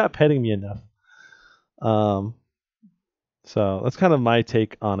like, you're not petting me enough. So that's kind of my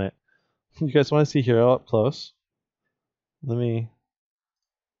take on it. You guys want to see Hero up close? Let me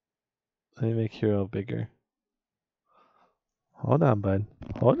make Hero bigger. Hold on, bud.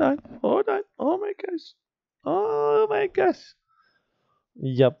 Hold on. Oh my gosh. Oh my gosh.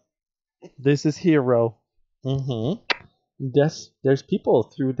 Yep. This is Hero. There's people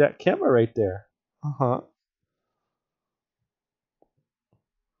through that camera right there.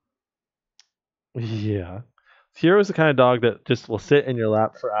 Yeah. Hero is the kind of dog that just will sit in your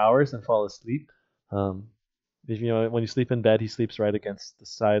lap for hours and fall asleep. If when you sleep in bed, he sleeps right against the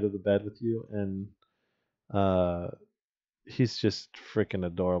side of the bed with you, and he's just freaking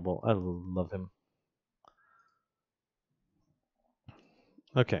adorable. I love him.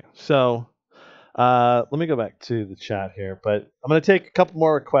 Okay, so let me go back to the chat here, but I'm going to take a couple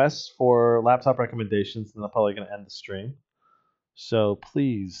more requests for laptop recommendations, and I'm probably going to end the stream. So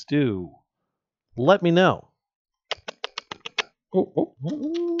please do let me know.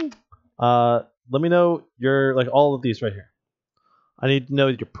 Let me know your all of these right here. I need to know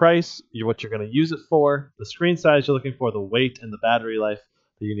your price, what you're going to use it for, the screen size you're looking for, the weight, and the battery life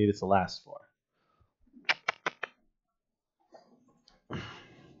that you need it to last for.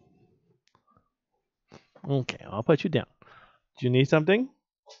 Okay, I'll put you down. Do you need something?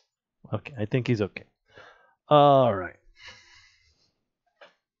 Okay, I think he's okay. All right.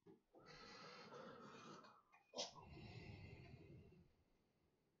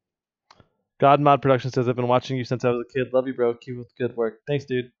 God Mod Production says, I've been watching you since I was a kid. Love you, bro. Keep up the good work. Thanks,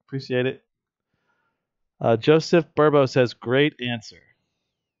 dude. Appreciate it. Joseph Burbo says, great answer.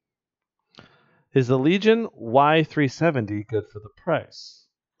 Is the Legion Y370 good for the price?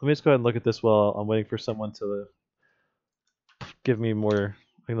 Let me just go ahead and look at this while I'm waiting for someone to give me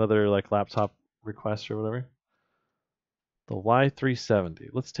another like laptop request or whatever. The Y370.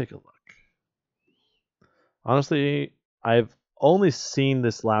 Let's take a look. Honestly, I've only seen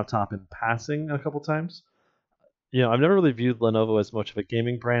this laptop in passing a couple times. You know, I've never really viewed Lenovo as much of a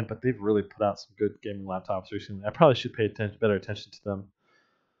gaming brand, but they've really put out some good gaming laptops recently. I probably should pay better attention to them.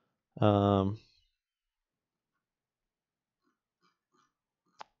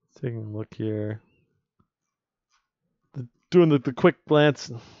 Taking a look here. Doing the quick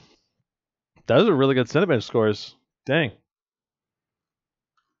glance. Those are really good Cinebench scores. Dang.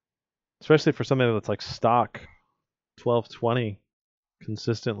 Especially for something that's like stock. 1220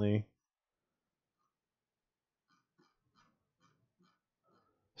 consistently.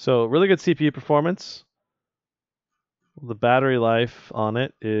 So really good CPU performance. The battery life on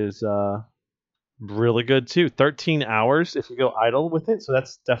it is really good too. 13 hours if you go idle with it. So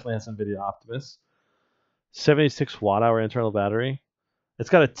that's definitely has NVIDIA Optimus. 76 watt hour internal battery. It's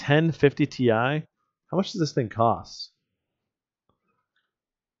got a 1050 Ti. How much does this thing cost?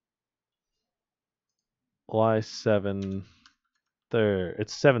 Y7 there.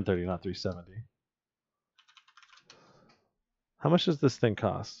 It's 730, not 370. How much does this thing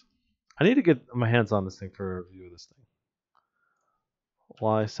cost? I need to get my hands on this thing for a review of this thing.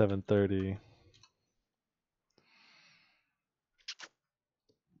 Y730.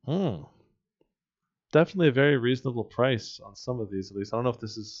 Definitely a very reasonable price on some of these, at least. I don't know if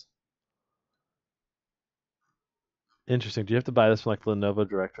this is interesting. Do you have to buy this from like Lenovo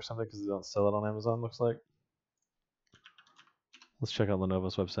Direct or something because they don't sell it on Amazon, looks like? Let's check out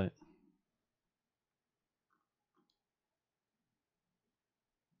Lenovo's website.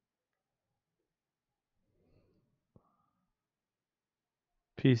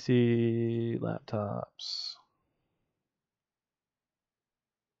 PC laptops.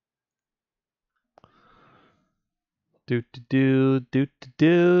 Do.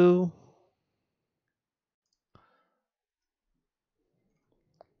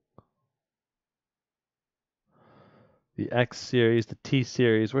 The X series, the T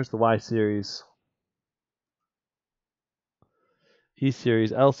series. Where's the Y series? E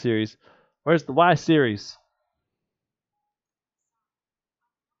series, L series. Where's the Y series?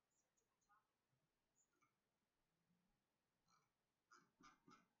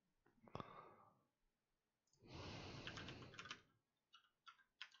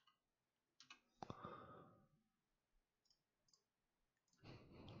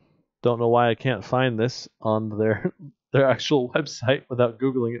 Don't know why I can't find this on their actual website without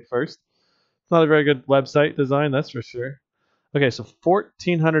Googling it first. It's not a very good website design, that's for sure. Okay, so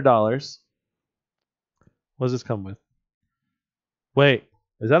 $1,400. What does this come with? Wait,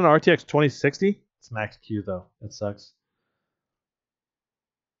 is that an RTX 2060? It's max Q though. That sucks.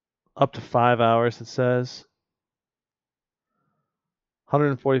 Up to 5 hours, it says.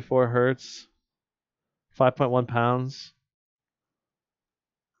 144 hertz. 5.1 pounds.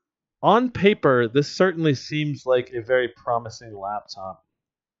 On paper, this certainly seems like a very promising laptop.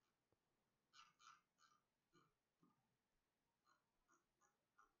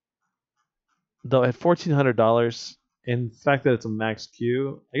 Though at $1,400, in the fact that it's a max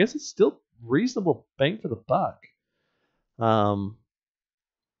Q, I guess it's still reasonable bang for the buck.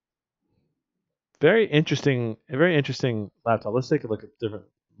 Very interesting laptop. Let's take a look at different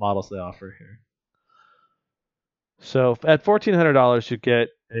models they offer here. So at $1,400, you get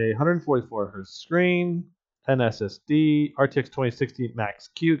a 144 hertz screen, an SSD, RTX 2060 Max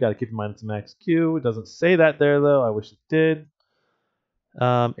Q. Got to keep in mind it's a Max Q. It doesn't say that there though. I wish it did.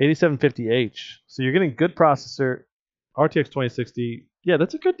 8750H. So you're getting good processor, RTX 2060. Yeah,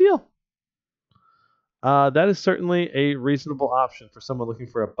 that's a good deal. That is certainly a reasonable option for someone looking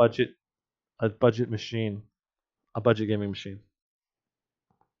for a budget machine, a budget gaming machine.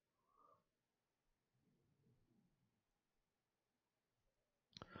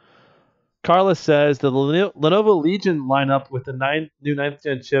 Carla says the Lenovo Legion lineup with the new 9th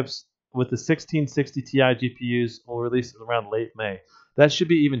gen chips with the 1660 Ti GPUs will release around late May. That should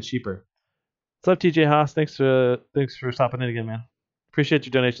be even cheaper. What's up, TJ Haas? Thanks for stopping in again, man. Appreciate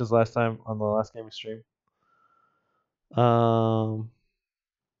your donations last time on the last gaming stream. Okay.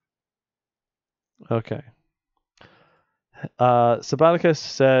 Sabaticus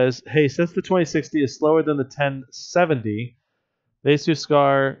says, hey, since the 2060 is slower than the 1070, the Asus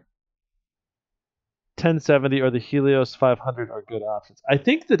Scar 1070 or the Helios 500 are good options. I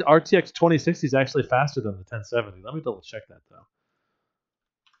think the RTX 2060 is actually faster than the 1070. Let me double check that though.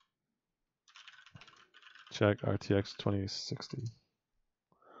 Check RTX 2060.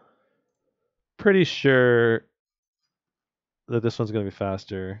 Pretty sure that this one's going to be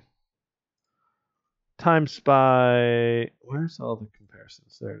faster. Time Spy. Where's all the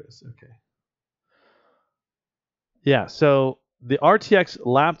comparisons? There it is. Okay. Yeah, so the RTX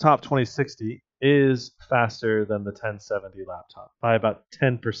laptop 2060 is faster than the 1070 laptop by about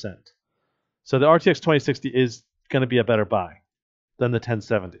 10%. So the RTX 2060 is going to be a better buy than the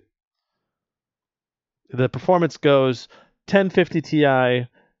 1070. The performance goes 1050 Ti,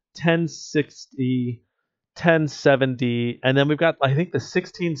 1060, 1070, and then we've got, I think, the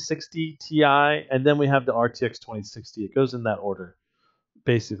 1660 Ti, and then we have the RTX 2060. It goes in that order,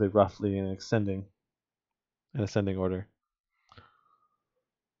 basically, roughly in ascending order.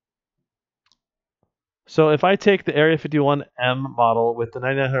 So if I take the Area 51M model with the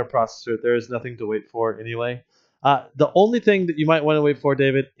 9900 processor, there is nothing to wait for anyway. The only thing that you might want to wait for,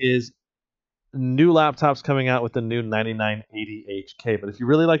 David, is new laptops coming out with the new 9980HK. But if you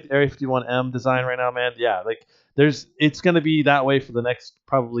really like the Area 51M design right now, man, yeah, like it's going to be that way for the next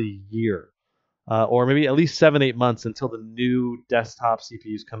probably year, or maybe at least 7-8 months until the new desktop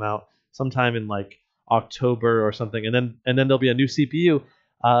CPUs come out sometime in like October or something, and then there'll be a new CPU,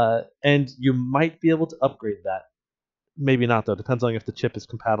 and you might be able to upgrade that. Maybe not though. Depends on if the chip is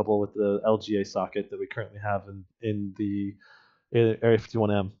compatible with the LGA socket that we currently have in the Area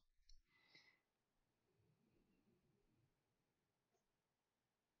 51M.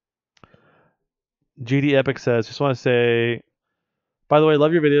 GD Epic says, just want to say, by the way,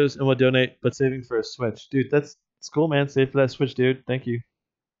 love your videos and will donate, but saving for a Switch. Dude, that's cool, man. Save for that Switch, dude. Thank you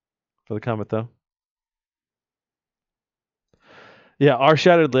for the comment, though. Yeah, our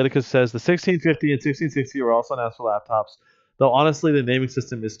Shattered Liticus says, the 1650 and 1660 were also announced for laptops, though honestly, the naming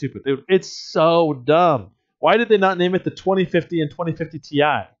system is stupid. Dude, it's so dumb. Why did they not name it the 2050 and 2050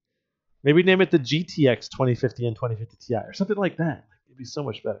 Ti? Maybe name it the GTX 2050 and 2050 Ti or something like that. It'd be so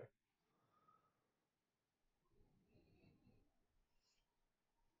much better.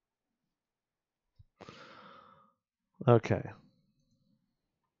 Okay.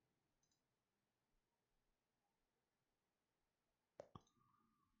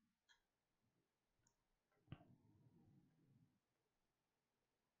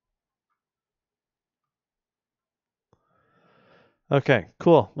 Okay,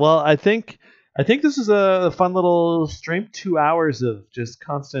 cool. Well, I think this is a fun little stream. 2 hours of just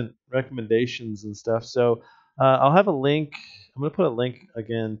constant recommendations and stuff. So I'll have a link. I'm gonna put a link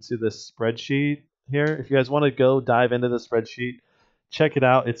again to this spreadsheet here. If you guys want to go dive into the spreadsheet, check it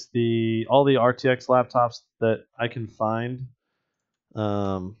out. It's all the RTX laptops that I can find.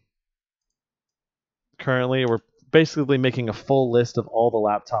 Currently, we're basically making a full list of all the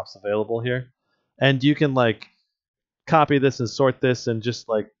laptops available here, and you can like copy this and sort this and just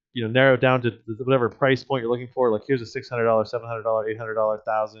like narrow down to whatever price point you're looking for. Like here's a $600, $700, $800,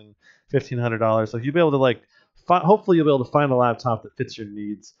 $1,000, $1,500. Like you'll be able to like hopefully you'll be able to find a laptop that fits your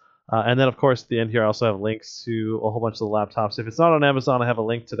needs. And then of course at the end here I also have links to a whole bunch of the laptops. If it's not on Amazon, I have a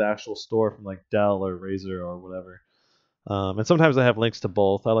link to the actual store from like Dell or Razer or whatever. And sometimes I have links to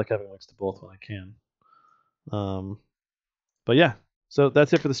both. I like having links to both when I can. But yeah, so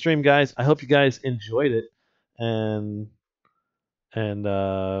that's it for the stream, guys. I hope you guys enjoyed it. And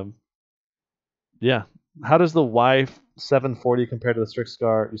yeah, how does the Y740 compare to the Strix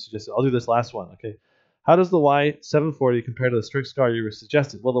Scar you suggested? I'll do this last one. Okay, how does the Y740 compare to the Strix Scar you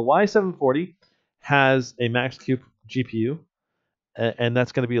suggested? Well, the Y740 has a Max-Q GPU, and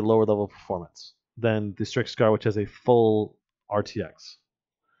that's going to be a lower level of performance than the Strix Scar, which has a full RTX.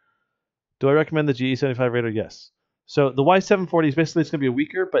 Do I recommend the GE75 Raider? Yes. So the Y740 is basically it's going to be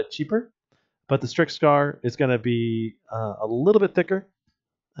weaker but cheaper. But the Strix Scar is going to be a little bit thicker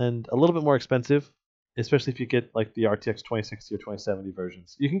and a little bit more expensive, especially if you get like the RTX 2060 or 2070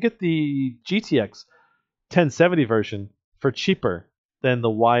 versions. You can get the GTX 1070 version for cheaper than the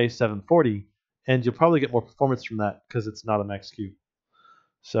Y740, and you'll probably get more performance from that because it's not a Max-Q.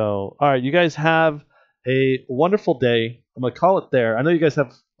 So, all right, you guys have a wonderful day. I'm going to call it there. I know you guys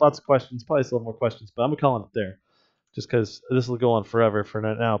have lots of questions, probably still have more questions, but I'm going to call it there. Just because this will go on forever for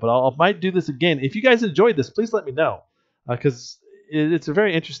now. But I might do this again. If you guys enjoyed this, please let me know. Because it's a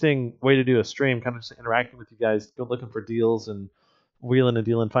very interesting way to do a stream, kind of just interacting with you guys, go looking for deals and wheeling and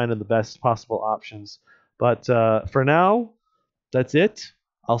dealing, finding the best possible options. But for now, that's it.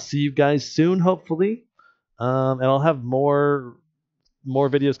 I'll see you guys soon, hopefully. And I'll have more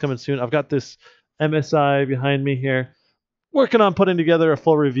videos coming soon. I've got this MSI behind me here. working on putting together a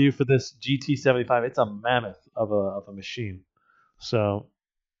full review for this GT75. It's a mammoth of a machine. So,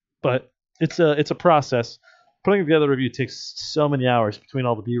 but it's a process. Putting together a review takes so many hours between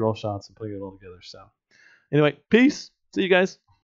all the B-roll shots and putting it all together. So, anyway, peace. See you guys.